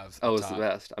that we have? Oh, up it's the top?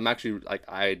 best. I'm actually like,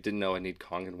 I didn't know I need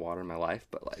Kangen water in my life,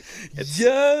 but like it's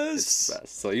Yes. the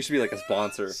best. So you should be like a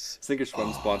sponsor. Sink or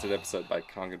Swim sponsored episode by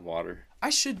Kangen water. I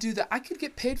should do that. I could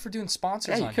get paid for doing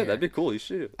sponsors Yeah, you on could. here. That'd be cool. You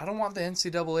should I don't want the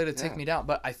NCAA to take Yeah. me down,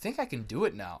 but I think I can do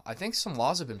it now. I think some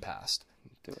laws have been passed.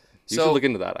 do it. You So- should look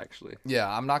into that actually. Yeah,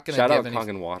 I'm not gonna Shout give out any.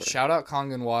 Kangen water. Shout out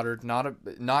Kangen water.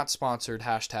 Not sponsored.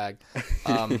 Hashtag.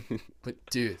 But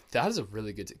dude, that is a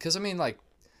really good. Because I mean, like,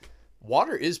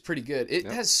 water is pretty good. It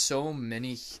Yeah. has so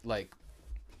many like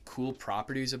cool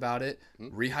properties about it.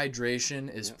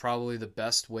 Rehydration is probably the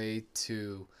best way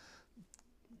to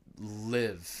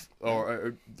live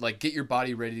or like get your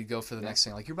body ready to go for the next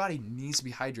thing. Like your body needs to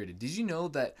be hydrated. Did you know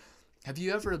that? Have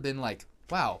you ever been like,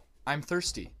 wow, I'm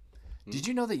thirsty? Did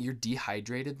you know that you're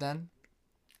dehydrated then?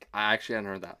 I actually hadn't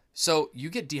heard that. So you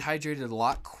get dehydrated a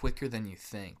lot quicker than you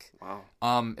think.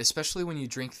 Wow. Especially when you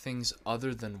drink things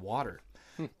other than water.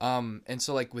 And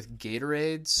so like with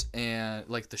Gatorades and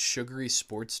like the sugary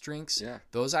sports drinks, Yeah.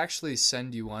 those actually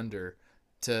send you under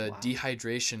to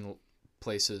dehydration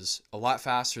places a lot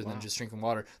faster than just drinking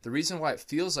water. The reason why it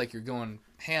feels like you're going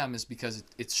ham is because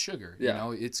it's sugar. Yeah. You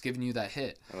know, it's giving you that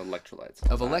hit And electrolytes.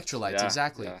 of electrolytes, Yeah,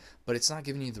 exactly. yeah. But it's not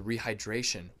giving you the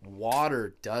rehydration.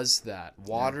 Water does that.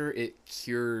 Water, it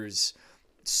cures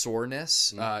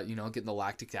soreness, you know, getting the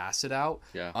lactic acid out.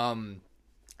 Yeah.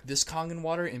 This Kangen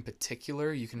water in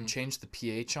particular, you can change the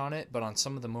pH on it, but on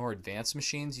some of the more advanced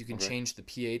machines, you can change the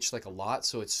pH like a lot,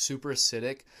 so it's super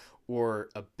acidic or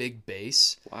a big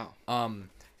base. Wow.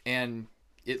 And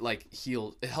it like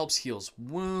helps heals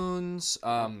wounds,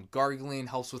 gargling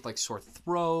helps with like sore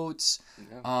throats,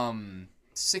 Yeah.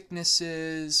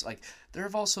 sicknesses. Like there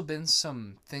have also been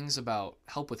some things about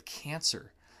help with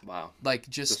cancer, Wow. like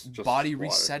just Just body water.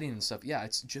 resetting and stuff. Yeah,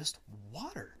 it's just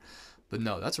water. But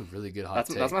no, that's a really good hot That's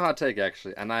take. that's my hot take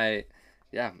actually, and I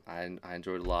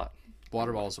enjoyed it a lot.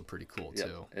 Water bottles are pretty cool Yeah,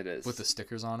 too. it is. With the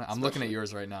stickers on it. I'm looking at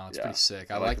yours right now. It's Yeah, pretty sick.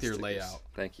 I like like the your stickers. layout.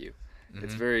 Thank you.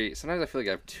 It's very. Sometimes I feel like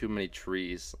I have too many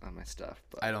trees on my stuff,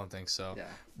 but I don't think so. yeah.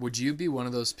 Would you be one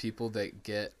of those people that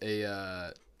get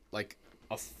a like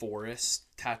a forest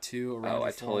tattoo around Oh, your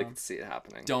I totally forearm? could see it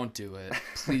happening. Don't do it.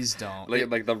 Please don't.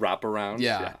 like the wraparound.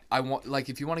 yeah, I want like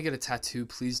if you want to get a tattoo,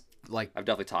 please like I've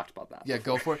definitely talked about that. yeah,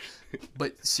 go for it.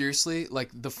 But seriously, like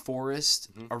the forest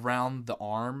around the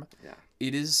arm, Yeah.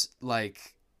 it is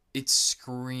like it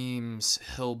screams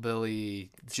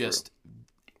hillbilly. Just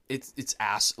it's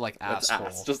ass like That's asshole.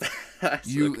 ass. Just ass.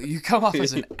 You come off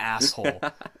as an asshole.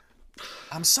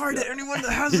 I'm sorry to anyone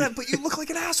that has that, but you look like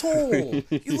an asshole.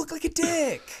 You look like a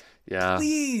dick. Yeah.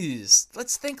 Please,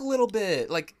 let's think a little bit.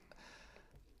 Like,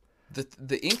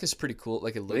 the ink is pretty cool.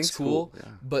 Like, it looks ink's cool, cool,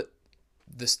 yeah. but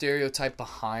the stereotype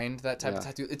behind that type of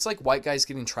tattoo, it's like white guys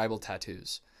getting tribal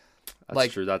tattoos. That's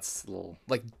like, true. That's a little.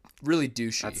 Like, really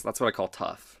douchey. That's what I call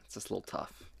tough. It's just a little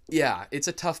tough. Yeah, it's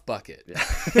a tough bucket.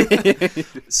 Yeah.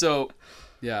 So,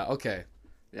 yeah, okay.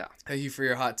 Yeah. Thank you for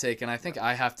your hot take, and I think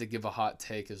I have to give a hot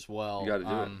take as well. You got to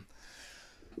do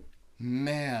it.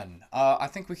 Man, I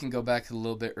think we can go back a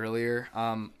little bit earlier.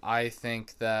 I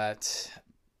think that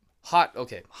hot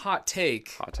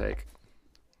take. Hot take.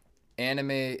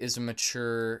 Anime is a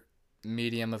mature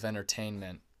medium of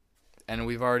entertainment, and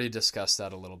we've already discussed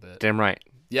that a little bit. Damn right.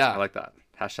 Yeah, I like that.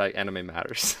 Hashtag anime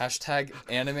matters. Hashtag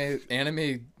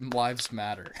anime lives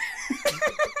matter.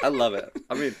 I love it.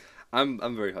 I mean,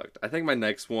 I'm very hooked. I think my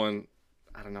next one,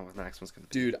 I don't know what the next one's gonna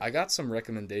be. Dude, I got some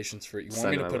recommendations for it. You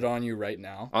want me to put it on you right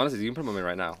now? Honestly, you can put them on me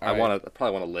right now. All I right.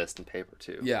 probably want a list and paper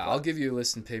too. Yeah, I'll give you a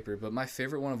list and paper. But my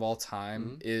favorite one of all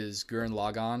time is Gurren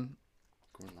Lagann,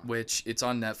 which it's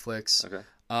on Netflix.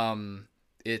 Okay.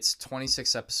 It's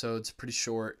 26 episodes, pretty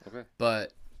short. Okay.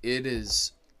 But it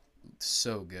is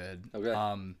so good.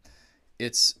 Okay.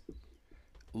 It's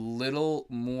little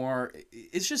more.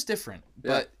 It's just different,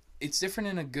 but it's different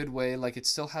in a good way. Like, it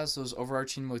still has those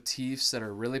overarching motifs that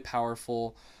are really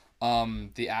powerful.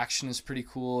 The action is pretty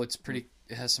cool. It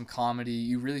has some comedy.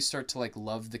 You really start to like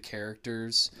love the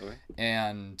characters,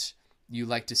 and you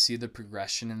like to see the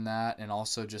progression in that, and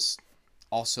also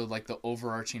like the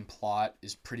overarching plot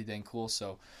is pretty dang cool.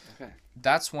 So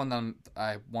that's one that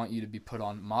I want you to be put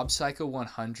on. Mob Psycho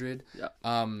 100. Yeah.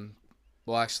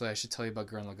 Well, actually, I should tell you about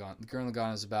Gurren Lagann. Gurren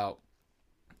Lagann is about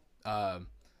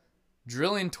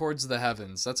drilling towards the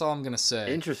heavens. That's all I'm gonna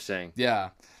say. Interesting. Yeah.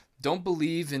 Don't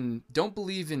believe in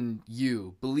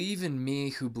you. Believe in me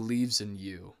who believes in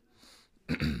you.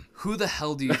 Who the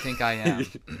hell do you think I am?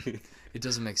 It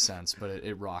doesn't make sense, but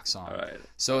it rocks on. All right.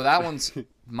 So that one's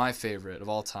my favorite of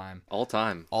all time. All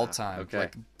time. All time. Okay.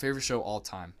 Like, favorite show all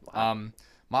time. Wow.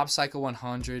 Mob Psycho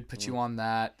 100, put you on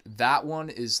that. That one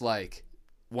is like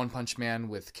One Punch Man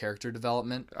with character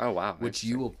development. Oh wow. Which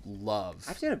you will love.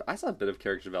 I saw a bit of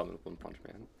character development with One Punch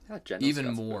Man. Yeah,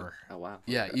 even more. Oh wow.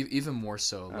 Yeah, Okay. even more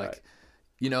so. All like,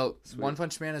 right. One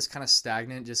Punch Man is kind of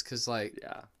stagnant just because, like,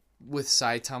 with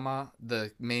Saitama,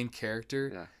 the main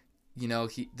character,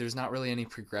 there's not really any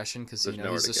progression because,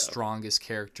 he's the strongest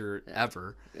character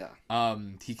ever. Yeah.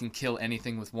 He can kill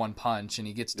anything with one punch, and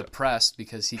he gets depressed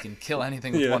because he can kill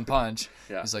anything with one punch.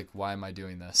 Yeah. He's like, why am I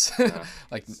doing this? Yeah.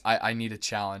 Like, I need a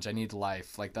challenge. I need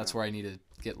life. Like, that's where I need to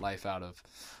get life out of.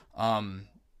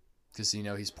 Because,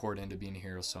 he's poured into being a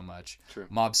hero so much. True.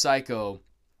 Mob Psycho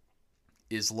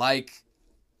is like,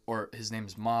 or his name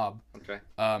is Mob. Okay.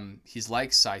 He's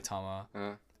like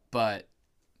Saitama, but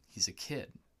he's a kid.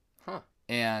 Huh.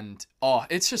 And,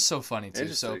 it's just so funny, too.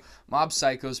 So, Mob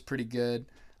Psycho's pretty good.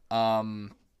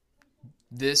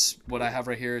 This, what I have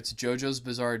right here, it's JoJo's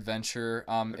Bizarre Adventure.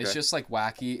 It's just, like,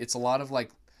 wacky. It's a lot of,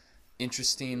 like,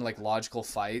 interesting, like, logical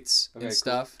fights and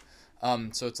stuff.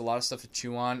 So it's a lot of stuff to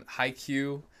chew on.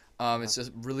 Haikyuu. It's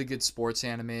a really good sports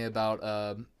anime about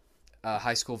a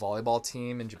high school volleyball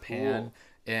team in Japan. Cool.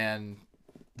 And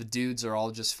the dudes are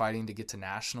all just fighting to get to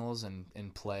nationals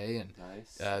and play. And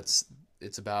nice.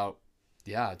 It's about,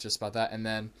 just about that. And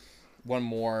then one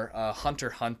more, Hunter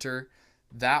x Hunter.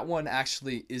 That one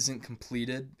actually isn't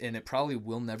completed, and it probably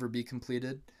will never be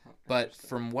completed. But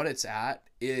from what it's at,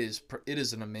 it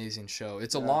is an amazing show.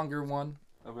 It's a longer one.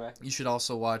 Okay. You should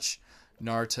also watch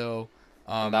Naruto.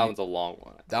 That one's a long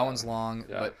one. That one's long,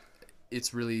 but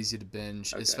it's really easy to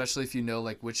binge, especially if you know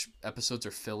like which episodes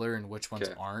are filler and which ones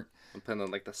aren't. I'm putting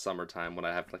in like the summertime when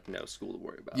I have like no school to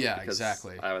worry about. Yeah, because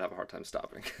exactly. I would have a hard time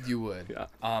stopping. You would. Yeah.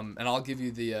 And I'll give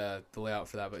you the layout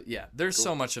for that, but yeah, there's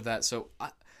so much of that. So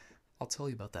I'll tell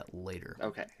you about that later.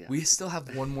 Okay. Yeah. We still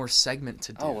have one more segment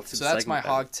to do. Oh, let's do so that's my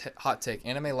segment hot take.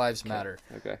 Anime lives matter.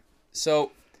 Okay.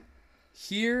 So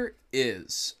here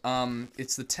is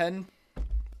it's the 10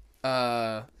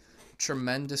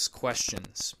 tremendous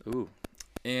questions. Ooh.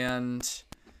 And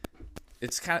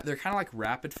they're kind of like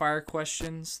rapid fire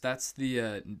questions. That's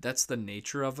the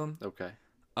nature of them. Okay.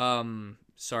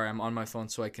 Sorry, I'm on my phone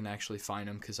so I can actually find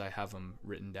them because I have them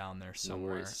written down there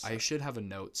somewhere. No worries. I should have a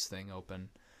notes thing open.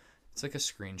 It's like a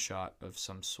screenshot of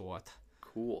some sort.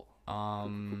 Cool.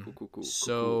 Cool.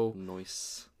 So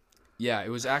nice. Yeah, it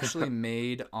was actually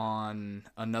made on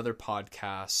another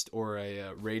podcast or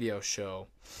a radio show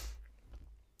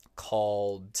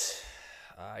called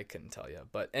I couldn't tell you,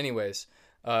 but anyways,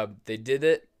 they did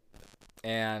it,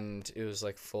 and it was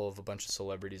like full of a bunch of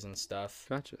celebrities and stuff.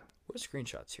 Gotcha. What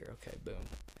screenshots here? Okay, boom.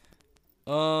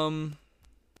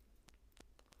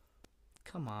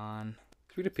 Come on.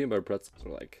 Can we do peanut butter pretzels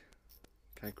or like?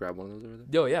 Can I grab one of those over there?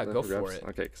 Yo, yeah, go for it.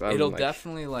 Okay, because it'll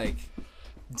definitely like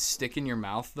stick in your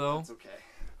mouth though. That's okay.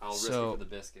 I'll risk it for the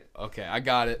biscuit. Okay, I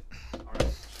got it. All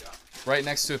right. Yeah. Right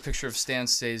next to a picture of Stan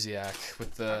Stasiak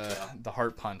with the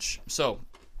heart punch. So,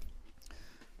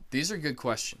 these are good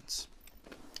questions.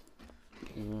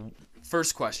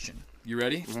 First question. You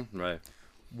ready? Mm-hmm. Right.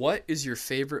 What is your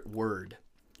favorite word?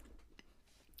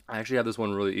 I actually have this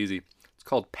one really easy. It's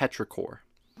called petrichor.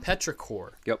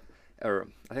 Petrichor. Yep. Or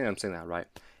I think I'm saying that right.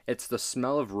 It's the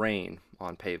smell of rain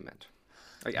on pavement.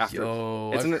 Like after.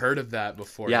 Yo, I've heard of that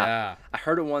before. Yeah. I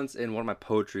heard it once in one of my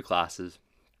poetry classes,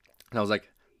 and I was like,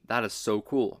 "That is so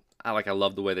cool." I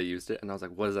love the way they used it, and I was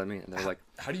like, "What does that mean?" And they're like,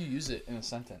 "How do you use it in a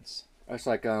sentence?" It's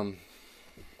like I'm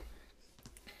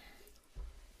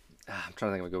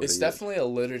trying to think of a good way. It's definitely a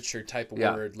literature type of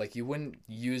word. Like you wouldn't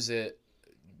use it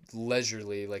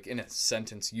leisurely, like in a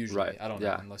sentence usually. Right. I don't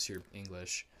know unless you're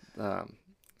English.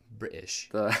 British.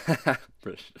 The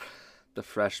British, the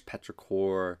fresh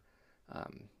petrichor.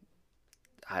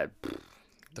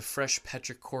 The fresh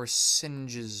petrichor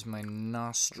singes my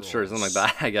nostrils. Sure, something like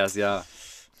that. I guess, yeah.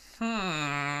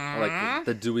 Like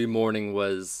the dewy morning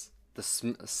was the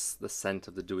scent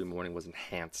of the dewy morning was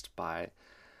enhanced by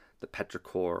the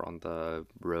petrichor on the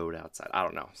road outside. I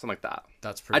don't know, something like that.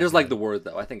 That's pretty. I just like the word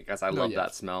though. I think because I love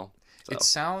that smell. So. It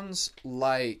sounds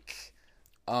like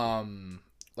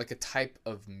a type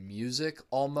of music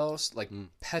almost, like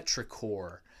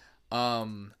petrichor.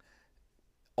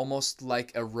 Almost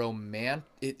like a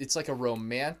it's like a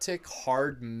romantic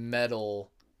hard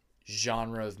metal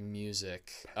genre of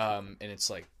music. And it's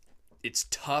like, it's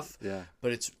tough,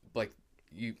 but it's like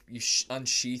you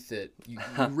unsheath it, you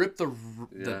rip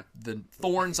the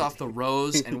thorns off the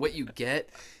rose, and what you get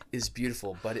is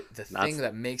beautiful. But the thing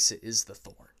that makes it is the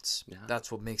thorns. Yeah.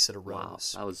 That's what makes it a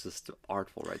rose. Wow, that was just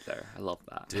artful right there. I love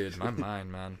that. Dude, my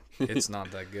mind, man. It's not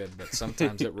that good, but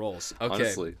sometimes it rolls. Okay.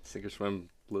 Honestly, Sink or Swim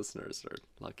listeners are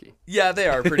lucky. Yeah, they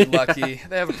are pretty lucky.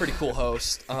 They have a pretty cool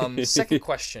host. Second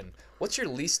question. What's your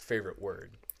least favorite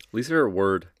word? Least favorite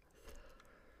word?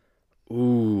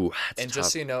 Ooh, that's and tough.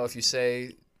 Just so you know, if you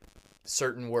say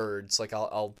certain words, like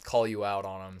I'll call you out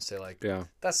on them and say like,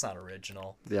 that's not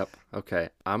original. Yep. Okay.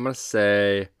 I'm gonna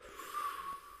say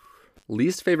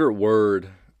least favorite word.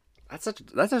 That's such an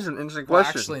interesting question. Well,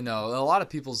 actually, no. A lot of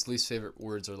people's least favorite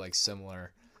words are like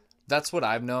similar. That's what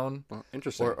I've known. Well,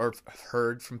 interesting. Or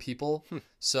heard from people.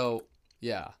 So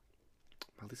yeah.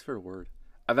 My least favorite word.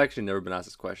 I've actually never been asked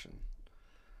this question.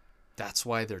 That's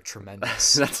why they're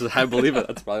tremendous. I believe it.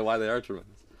 That's probably why they are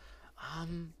tremendous.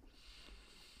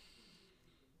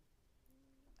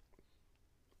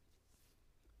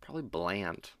 Probably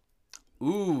bland.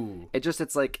 Ooh.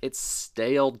 It's like it's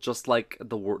stale, just like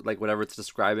the word, like whatever it's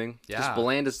describing. Yeah. Just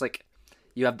bland is like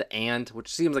you have the and,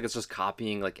 which seems like it's just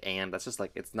copying like and. That's just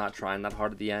like it's not trying that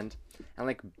hard at the end. And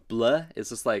like blah is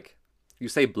just like you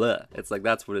say blah. It's like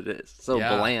that's what it is. So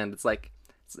bland. It's like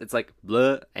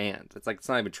blah and. It's like it's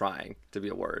not even trying to be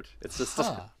a word. It's just.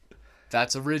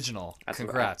 That's original.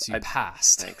 Congrats, you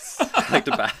passed. Thanks. I like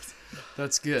to pass.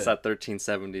 That's good. It's that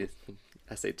 1370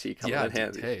 SAT coming in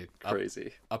handy. Hey,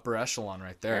 crazy. Upper echelon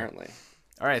right there. Apparently.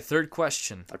 All right, third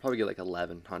question. I'd probably get like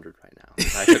 1100 right now.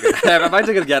 If I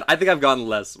took it again, I think I've gotten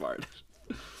less smart.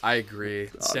 I agree.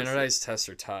 Honestly. Standardized tests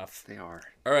are tough. They are.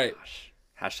 All right. Gosh.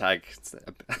 Hashtag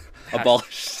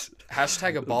abolish.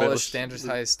 Hashtag abolish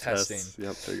standardized testing.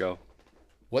 Yep, there you go.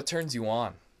 What turns you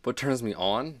on? What turns me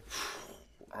on?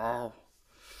 Oh,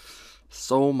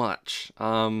 so much.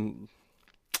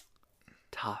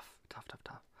 Tough.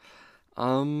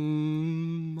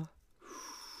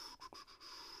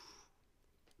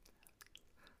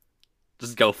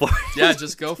 Just go for it. Yeah,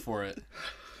 just go for it.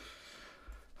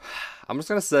 I'm just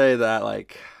gonna say that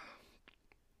like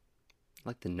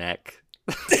the neck.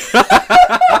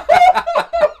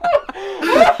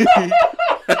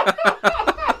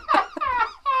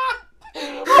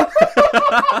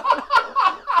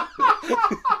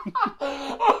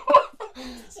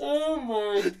 Oh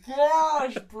my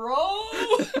gosh, bro!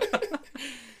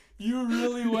 You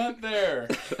really went there.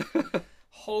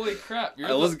 Holy crap!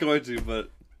 I was going to,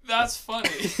 but that's funny.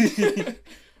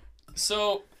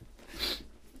 So,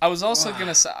 I was also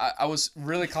gonna say I was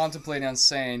really contemplating on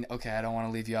saying, okay, I don't want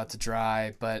to leave you out to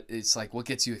dry, but it's like, what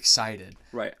gets you excited?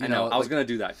 Right. I know. I was gonna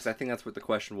do that because I think that's what the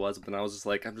question was, but then I was just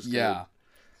like, I'm just gonna...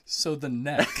 So the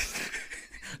neck.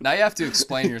 Now you have to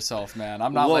explain yourself, man.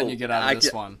 I'm not letting you get out of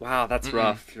this one. Wow, that's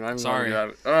rough. Sorry.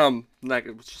 Neck.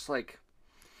 It was just like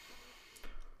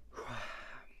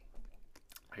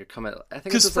I could come at. I think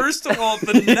Because it's just like- first of all,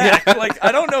 the neck. Like,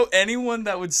 I don't know anyone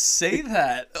that would say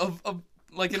that of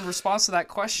like in response to that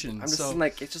question. I'm just So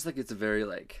like it's just like it's a very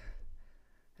like.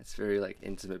 It's very like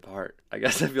intimate part. I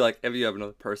guess I feel like if you have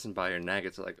another person by your neck,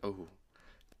 it's like, oh,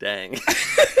 dang.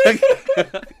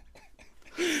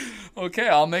 okay,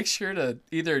 I'll make sure to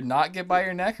either not get by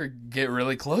your neck or get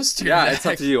really close to your Yeah, neck. it's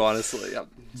up to you, honestly. Yeah.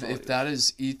 If that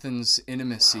is Ethan's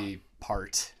intimacy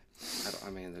part. I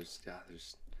mean, there's.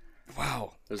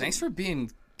 Wow. There's Thanks for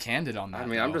being candid on that. I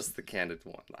mean, I'm though. just the candid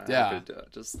one. Yeah. I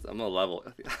could, I'm a level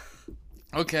with you.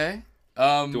 Okay. Do you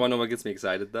want to know what gets me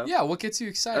excited though? Yeah, what gets you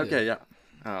excited? Okay,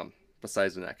 yeah.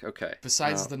 Besides the neck. Okay.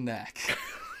 Besides the neck.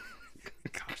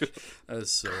 Gosh, that is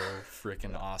so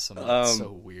freaking awesome. That's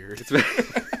so weird. It's very...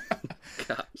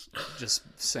 Gosh. Just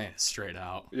saying it straight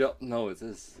out. Yep. No, it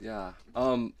is. Yeah.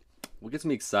 What gets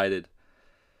me excited?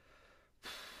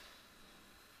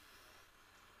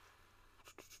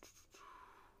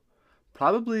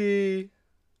 Probably.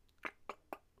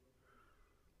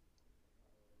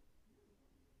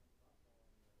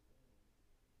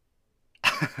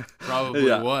 Probably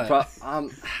what?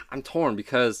 I'm torn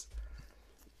because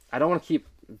I don't want to keep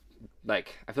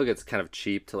like I feel like it's kind of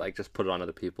cheap to like just put it on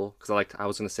other people because I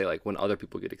was gonna say like when other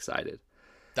people get excited.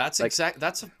 That's like,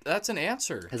 that's an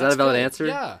answer. Is that a valid answer?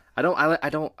 Yeah.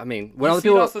 I mean when you other feed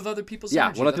people off of other people's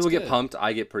energy. when other That's people get good. pumped,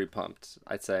 I get pretty pumped.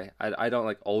 I'd say I don't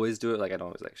like always do it. Like I don't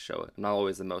always like show it. I'm not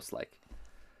always the most like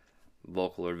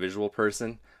vocal or visual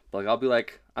person, but like I'll be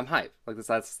like I'm hyped. Like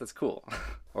that's cool.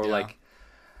 Or Yeah. like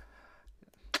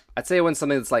I'd say when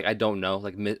something that's like I don't know,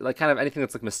 like kind of anything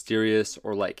that's like mysterious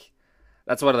or like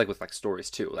that's what I like with like stories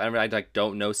too. I like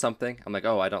don't know something. I'm like,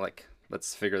 oh, I don't like.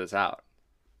 Let's figure this out.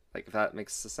 Like if that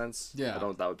makes sense. Yeah. I don't know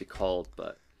what that would be called,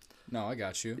 but No, I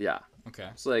got you. yeah. Okay.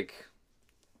 It's like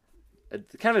a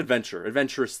kind of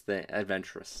adventurous thing.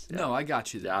 Adventurous. Yeah. No, I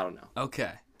got you there. Yeah, I don't know.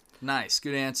 Okay. Nice.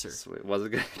 Good answer. Sweet. Was it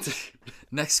good?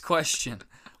 Next question.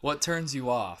 What turns you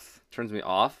off? Turns me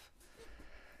off.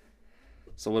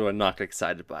 So what do I not get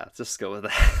excited by? Let's just go with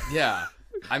that. Yeah.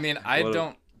 I mean, I What-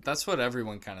 don't. That's what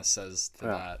everyone kind of says to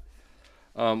Yeah.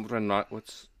 that. What do I not?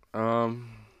 What's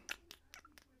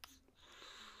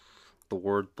the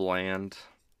word bland?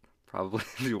 Probably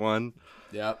be one.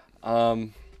 Yep.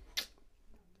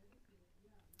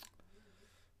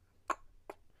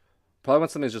 Probably when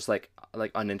something's just like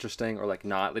uninteresting or like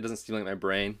not. It doesn't stimulate my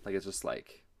brain. Like it's just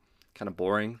like kind of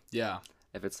boring. Yeah.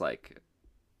 If it's like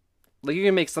you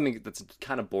can make something that's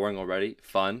kind of boring already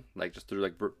fun, like just through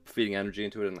like feeding energy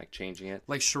into it and like changing it.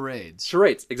 Like charades.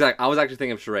 Charades, exactly. I was actually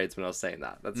thinking of charades when I was saying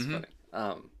that. That's Mm-hmm.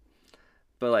 funny.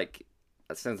 But like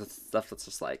that's stuff that's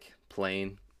just like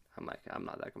plain. I'm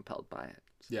not that compelled by it.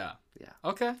 Yeah. Yeah.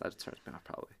 Okay. That turns me off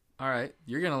probably. All right.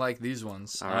 You're gonna like these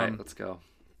ones. All right, let's go.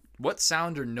 What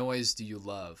sound or noise do you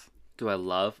love? Do I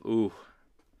love? Ooh.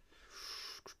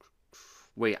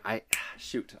 Wait, I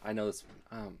know this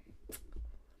one.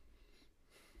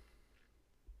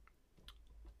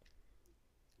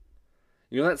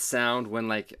 You know that sound when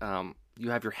like you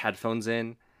have your headphones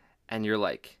in and you're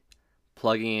like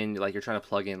plugging in like you're trying to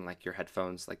plug in like your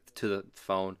headphones like to the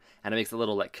phone and it makes a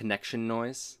little like connection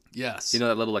noise. Yes. You know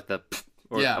that little like the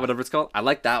or Yeah. whatever it's called? I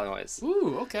like that noise.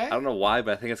 Ooh. Okay. I don't know why,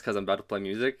 but I think it's because I'm about to play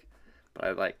music. But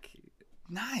I like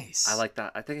Nice.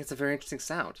 that. I think it's a very interesting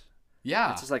sound.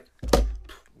 Yeah. It's just like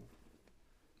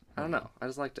I don't know. I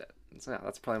just liked it. So yeah,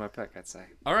 that's probably my pick, I'd say.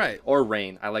 All right. Or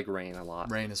rain. I like rain a lot.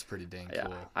 Rain is pretty dang Yeah.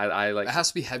 cool. I like It has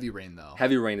to be heavy rain though.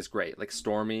 heavy rain is great. Like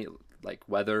stormy, like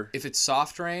weather. If it's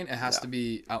soft rain, it has Yeah. to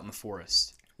be out in the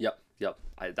forest. Yep.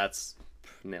 That's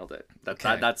nailed it.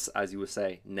 Okay. That's as you would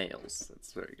say, nails.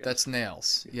 That's very good. That's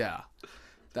nails. Yeah.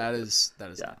 That is Yeah.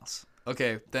 nails.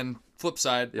 Okay, then flip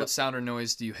side, Yep. what sound or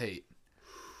noise do you hate?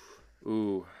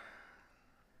 Ooh.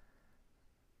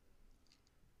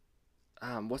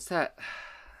 What's that?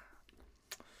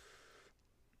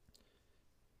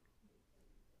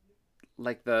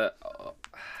 Like the.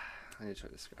 I need to try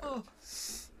to describe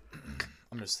it.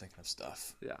 I'm just thinking of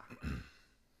stuff. Yeah.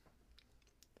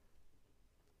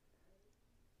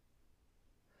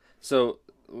 So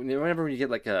whenever you get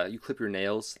like you clip your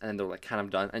nails and they're like kind of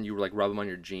done and you like rub them on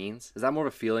your jeans, is that more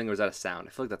of a feeling or is that a sound?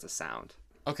 I feel like that's a sound.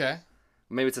 Okay.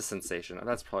 Maybe it's a sensation.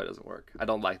 That probably doesn't work. I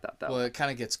don't like that though. Well, it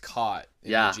kind of gets caught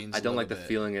in Yeah, your jeans I a don't like the little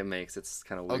bit. feeling it makes. It's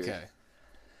kind of weird. Okay.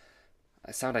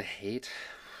 A sound I hate.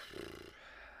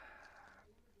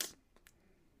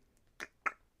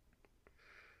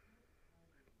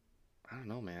 I don't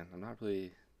know, man. I'm not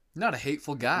really. Not a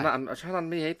hateful guy. I'm trying not to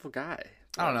be a hateful guy.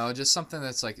 I don't know, just something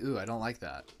that's like, ooh, I don't like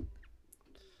that.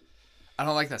 I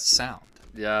don't like that sound.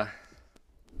 Yeah.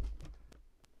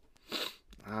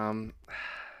 I'm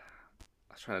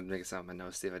was trying to make it sound with my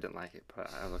nose, see if I didn't like it,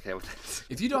 but I was okay with it.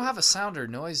 If you don't have a sound or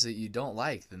noise that you don't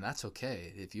like, then that's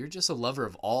okay. If you're just a lover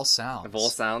of all sounds. Of all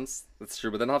sounds, that's true.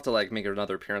 But then I'll have to like make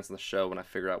another appearance on the show when I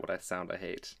figure out what sound I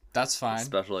hate. That's fine.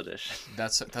 Special edition.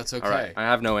 That's okay. All right. I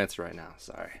have no answer right now.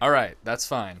 Sorry. All right, that's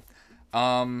fine.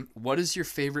 What is your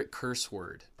favorite curse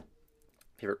word?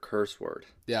 Favorite curse word?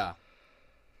 Yeah.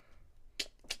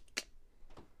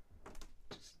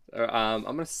 I'm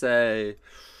gonna say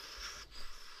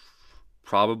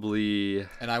probably.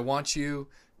 And I want you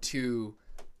to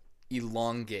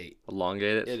elongate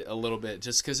it a little bit,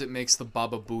 just because it makes the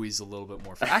Baba Booies a little bit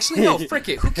more fun. Actually, no, frick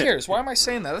it. Who cares? Why am I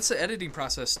saying that? That's the editing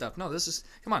process stuff. No, this is.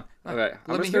 Come on. Okay,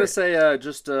 I'm just gonna say I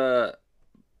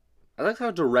like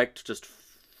how direct just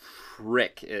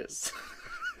frick is.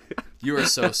 You are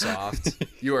so soft.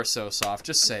 You are so soft.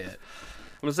 Just say it.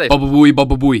 I'm gonna say Baba Booey,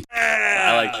 Baba Booey.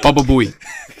 I like Baba Booey.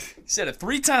 You said it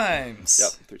 3 times.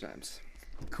 Yep, 3 times.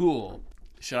 Cool.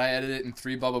 Should I edit it in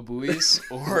 3 Baba Booies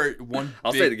or one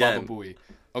I'll big say it again. Baba Booey?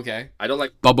 Okay. I don't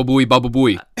like Baba Booey, Baba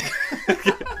Booey.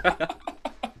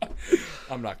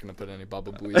 I'm not gonna put any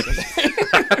Baba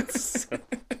Booies in.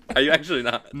 Are you actually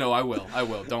not? No, I will.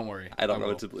 Don't worry. I don't know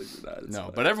what to believe in that.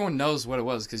 No, but everyone knows what it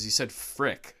was because you said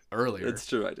frick earlier. It's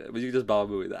true, I did. But you just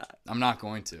Baba Booey that. I'm not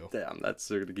going to. Damn,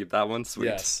 you're gonna keep that one? Sweet.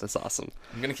 Yes. That's awesome.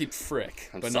 I'm gonna keep frick,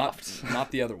 but soft.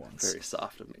 not the other ones. Very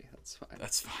soft of me. That's fine.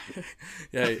 That's fine.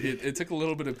 Yeah, it took a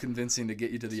little bit of convincing to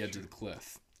get you to the edge of the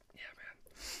cliff. Yeah, man.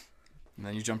 And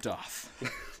then you jumped off.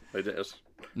 I did.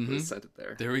 Just sent it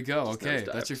there. There we go. Just Okay,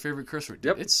 nosedived. that's your favorite curse word.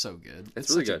 Yep. It's so good. It's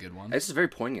really such good. a good one. It's just very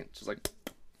poignant. Just like.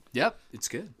 Yep, it's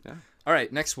good. Yeah. All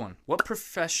right, next one. What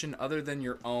profession other than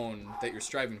your own that you're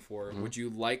striving for would you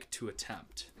like to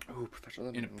attempt? Oh, professional.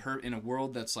 In a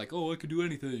world that's like, oh, I could do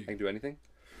anything. I can do anything?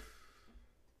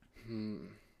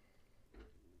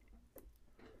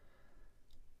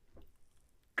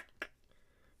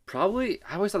 Probably,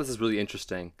 I always thought this is really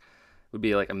interesting. Would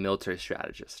be like a military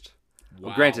strategist. Wow.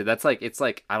 Well, granted, that's like it's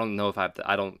like I don't know if I have the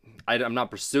I'm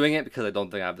not pursuing it because I don't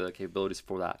think I have the capabilities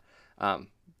for that.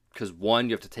 Because one,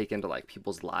 you have to take into like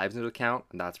people's lives into account,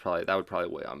 and that would probably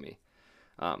weigh on me.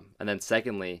 And then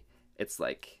secondly, it's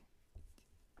like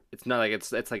it's not like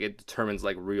it's like it determines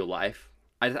like real life.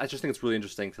 I just think it's really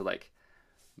interesting to like.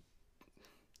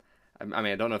 I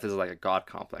mean, I don't know if this is like a God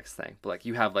complex thing, but like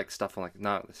you have like stuff on like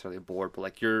not necessarily a board, but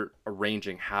like you're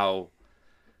arranging how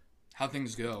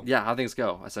things go. Yeah, how things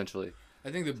go essentially. I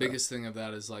think the biggest thing of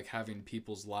that is like having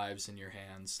people's lives in your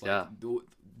hands. Like, yeah.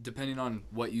 Depending on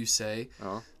what you say,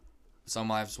 some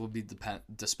lives will be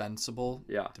dispensable.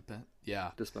 Yeah.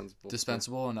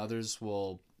 Dispensable, and others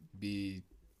will be,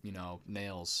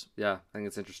 nails. Yeah, I think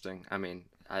it's interesting. I mean,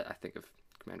 I think of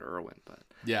Commander Irwin, but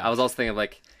yeah, I was also thinking of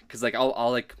like, because like I'll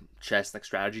like chess like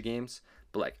strategy games,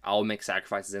 but like I'll make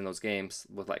sacrifices in those games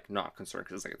with like not concern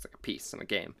because it's like a piece in a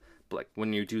game. But like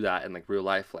when you do that in like real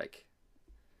life, like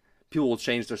people will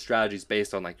change their strategies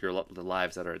based on like the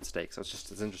lives that are at stake. So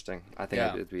it's interesting. I think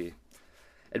it'd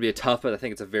be a tough, but I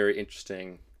think it's a very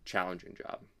interesting, challenging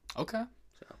job. Okay.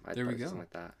 So there we go. Something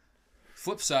like that.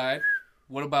 Flip side,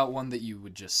 what about one that you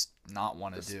would just not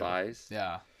want to do? Despise?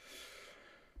 Yeah.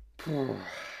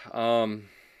 I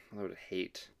would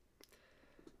hate.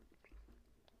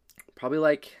 Probably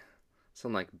like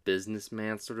some like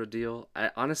businessman sort of deal.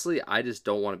 I just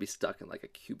don't want to be stuck in like a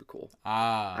cubicle.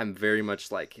 I'm very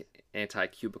much like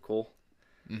anti-cubicle.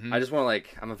 Mm-hmm. I just want to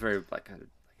like I'm a very like kind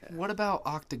of. What about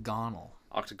octagonal?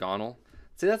 Octagonal.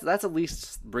 See, that's at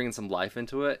least bringing some life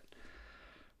into it.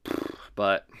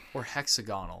 But or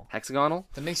hexagonal. Hexagonal?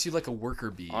 That makes you like a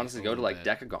worker bee. Honestly, go to like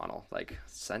decagonal. Like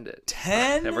send it.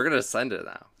 10? Yeah, we're gonna send it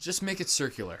now. Just make it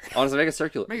circular. Honestly, make it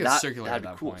circular. Make it circular. That'd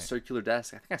be cool. Point. Circular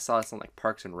desk. I think I saw this on like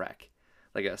Parks and Rec.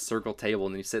 Like a circle table,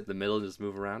 and then you sit in the middle and just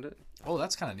move around it. Oh,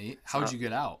 that's kind of neat. How'd you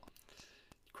get out?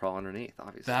 Crawl underneath,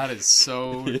 obviously. That is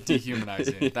so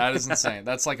dehumanizing. That is insane.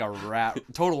 That's like a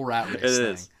total rat race thing.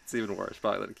 It is. It's even worse.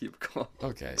 Probably let it keep cool.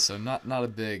 Okay, so not a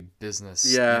big business.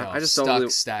 Yeah, I just stuck, don't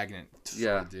really... stagnant.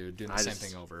 Dude, doing the same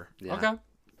thing over. Yeah. Okay,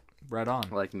 right on.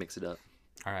 I like to mix it up.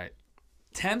 All right,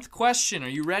 10th question. Are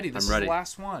you ready? This I'm ready. Is the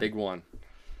last one. Big one.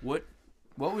 What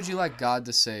would you like God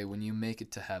to say when you make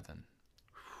it to heaven?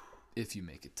 If you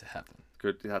make it to heaven.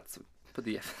 Good. That's put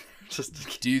the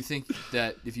just. Do you think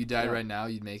that if you died right now,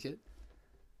 you'd make it?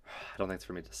 I don't think it's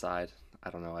for me to decide. I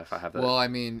don't know if I have that. Well, I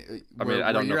mean, I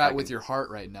don't know you're at with your heart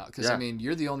right now. Because, yeah. I mean,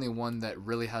 you're the only one that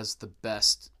really has the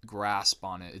best grasp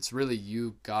on it. It's really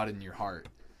you, God, in your heart.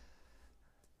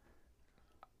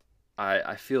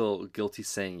 I feel guilty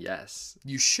saying yes.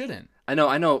 You shouldn't. I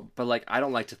know, but, like, I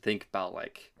don't like to think about,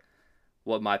 like,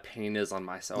 what my opinion is on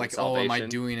my own Like, salvation. oh, am I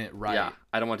doing it right? Yeah,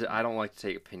 I don't like to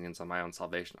take opinions on my own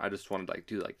salvation. I just want to like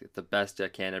do like the best I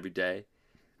can every day,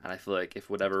 and I feel like if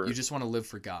whatever You just want to live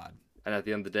for God. and at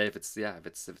the end of the day, if it's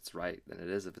right, then it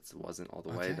is. If it wasn't all the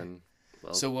way, Okay. then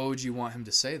well. So what would you want him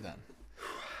to say then?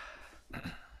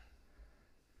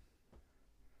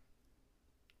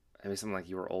 Maybe something like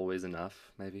you were always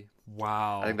enough. Maybe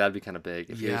Wow. I think that'd be kind of big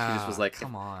if he just was like,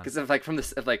 come on. because if like from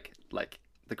this, if like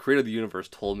the creator of the universe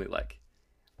told me like,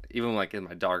 even like in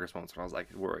my darkest moments when I was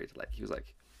like worried, like he was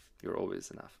like, you're always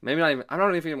enough. Maybe not even. I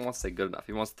don't even if he wants to say good enough.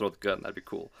 He wants to throw the good, and that'd be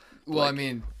cool. But, Well, like, I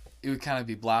mean, it would kind of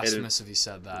be blasphemous if he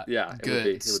said that. Yeah, it good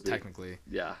would be. technically.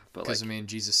 yeah, but Because like, I mean,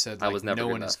 Jesus said I like was never no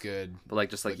good one is enough. good, but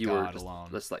like just like but you were God just, alone.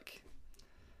 just like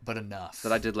but enough.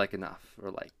 that I did like enough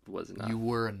or like was enough. You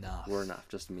were enough. were enough,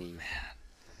 just me. Man,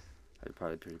 that'd be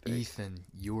probably pretty big. Ethan,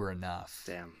 you were enough.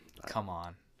 Damn. Come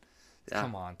on. Yeah.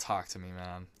 Come on, talk to me,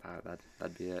 man.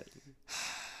 That'd be it.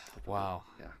 Wow.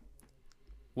 Yeah.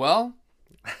 Well,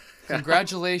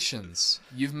 congratulations.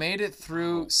 You've made it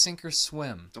through Sink or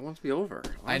Swim. Don't want it to be over.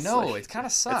 I know, honestly. it kind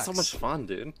of sucks. It's so much fun,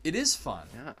 dude. It is fun.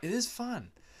 Yeah. It is fun.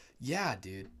 Yeah,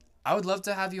 dude. I would love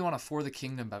to have you on a For the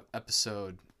Kingdom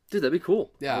episode. Dude, that'd be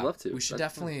cool. Yeah, I'd love to. We should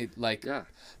That'd be definitely like Yeah.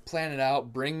 plan it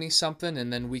out. Bring me something,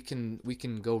 and then we can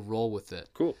go roll with it.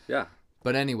 Cool. Yeah.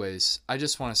 But anyways, I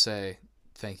just want to say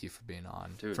thank you for being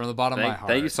on, Dude, from the bottom of my heart.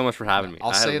 Thank you so much for having me. I'll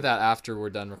I had say a- that after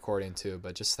we're done recording too.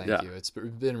 But just thank Yeah. you. It's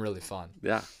been really fun.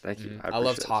 Yeah. Thank you. I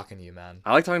love appreciate it. talking to you, man.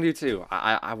 I like talking to you too.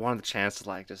 I wanted the chance to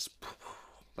like just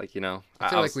like I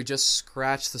feel like we just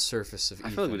scratched the surface of I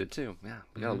Ethan. feel like we did too. Yeah.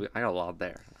 I got a lot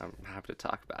there. I'm happy to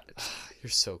talk about it. You're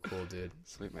so cool, dude.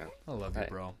 Sweet man. I love you, Hey,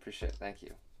 bro. appreciate it. Thank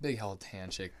you. Big held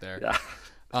handshake there. Yeah.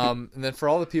 And then for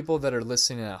all the people that are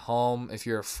listening at home, if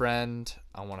you're a friend,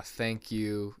 I want to thank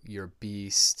you. You're a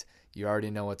beast. You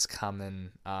already know what's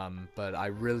coming. But I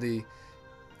really,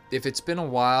 if it's been a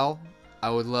while, I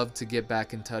would love to get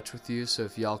back in touch with you. So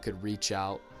if y'all could reach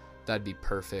out, that'd be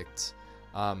perfect.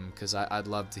 Because I'd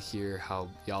love to hear how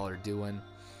y'all are doing.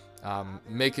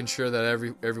 Making sure that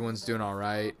everyone's doing all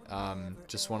right.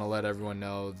 Just want to let everyone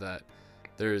know that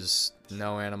there's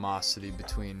no animosity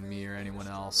between me or anyone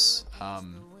else. I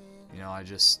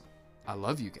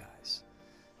love you guys.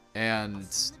 And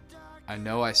I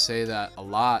know I say that a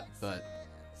lot, but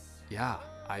yeah,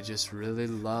 I just really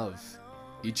love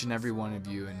each and every one of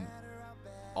you in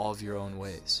all of your own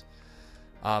ways.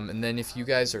 And then if you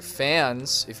guys are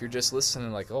fans, if you're just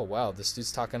listening like, oh wow, this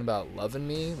dude's talking about loving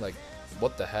me, like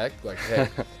what the heck? Like, hey,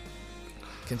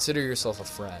 consider yourself a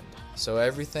friend. So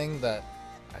everything that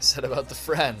I said about the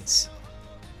friends,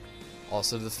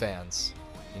 also to the fans.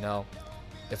 You know,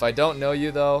 if I don't know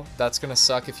you though, that's gonna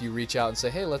suck if you reach out and say,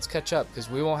 hey, let's catch up, because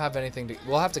we won't have anything to.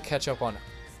 We'll have to catch up on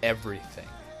everything.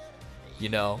 You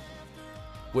know,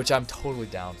 which I'm totally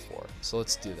down for. So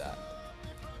let's do that.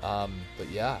 But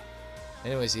yeah.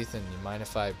 Anyways, Ethan, you mind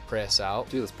if I pray us out?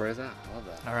 Dude, let's pray us out. I love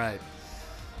that. All right.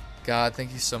 God,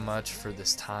 thank you so much for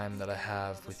this time that I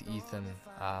have with Ethan,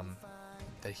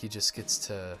 that he just gets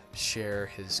to share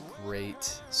his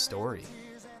great story.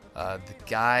 The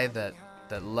guy that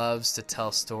loves to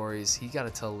tell stories, he got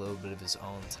to tell a little bit of his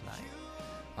own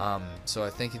tonight. So I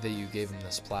thank you that you gave him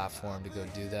this platform to go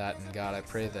do that. And God, I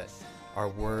pray that our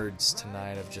words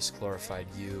tonight have just glorified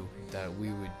you, that we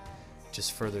would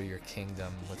just further your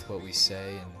kingdom with what we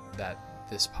say, and that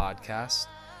this podcast,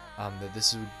 that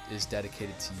this is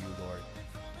dedicated to you, Lord,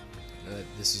 that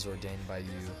this is ordained by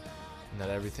you, and that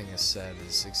everything is said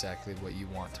is exactly what you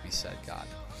want to be said, God.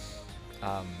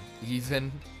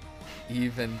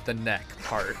 Even the neck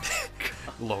part,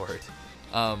 Lord.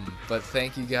 But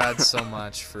thank you, God, so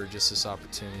much for just this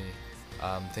opportunity.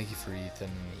 Thank you for Ethan,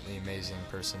 the amazing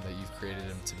person that you've created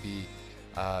him to be,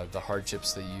 the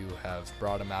hardships that you have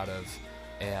brought him out of,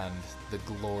 and the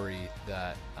glory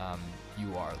that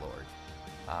you are,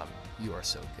 Lord. You are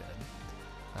so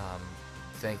good.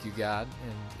 Thank you, God,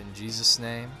 and in Jesus'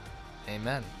 name,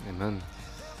 amen. Amen.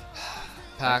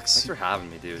 Pax, Thanks for having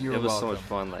me, dude. You're It was so welcome. much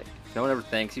fun. Like, no one ever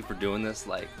thanks you for doing this.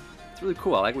 Like, it's really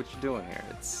cool. I like what you're doing here.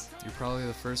 you're probably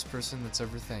the first person that's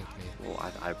ever thanked me.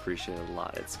 Well, I appreciate it a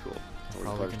lot. It's cool. It's I'm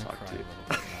always a probably pleasure gonna to talk cry to a you.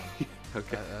 little bit, man.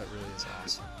 Okay. That really is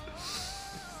awesome.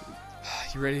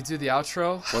 You ready to do the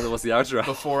outro? What's the outro?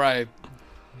 Before I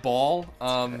bawl,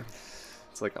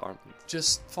 It's like arm.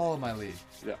 just follow my lead.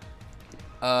 Yeah.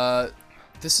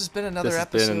 This has been another This has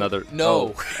episode. been another.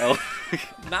 No, Oh.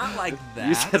 not like that.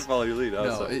 You said follow your lead.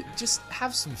 no, just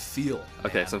have some feel.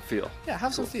 Okay, man. some feel. Yeah,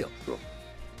 have some Cool. feel. Cool.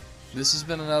 This has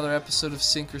been another episode of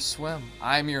Sink or Swim.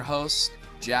 I'm your host,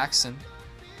 Jackson.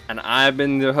 And I've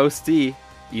been the hostee,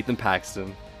 Ethan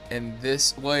Paxton. And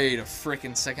this, wait a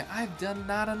freaking second. I've done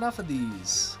not enough of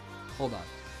these. Hold on.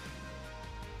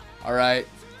 All right.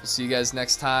 We'll see you guys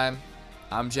next time.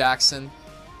 I'm Jackson.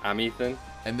 I'm Ethan.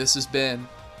 And this has been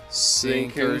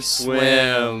Sink Sink or or Swim.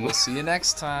 Swim. We'll see you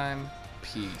next time.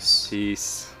 Peace.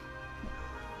 Peace.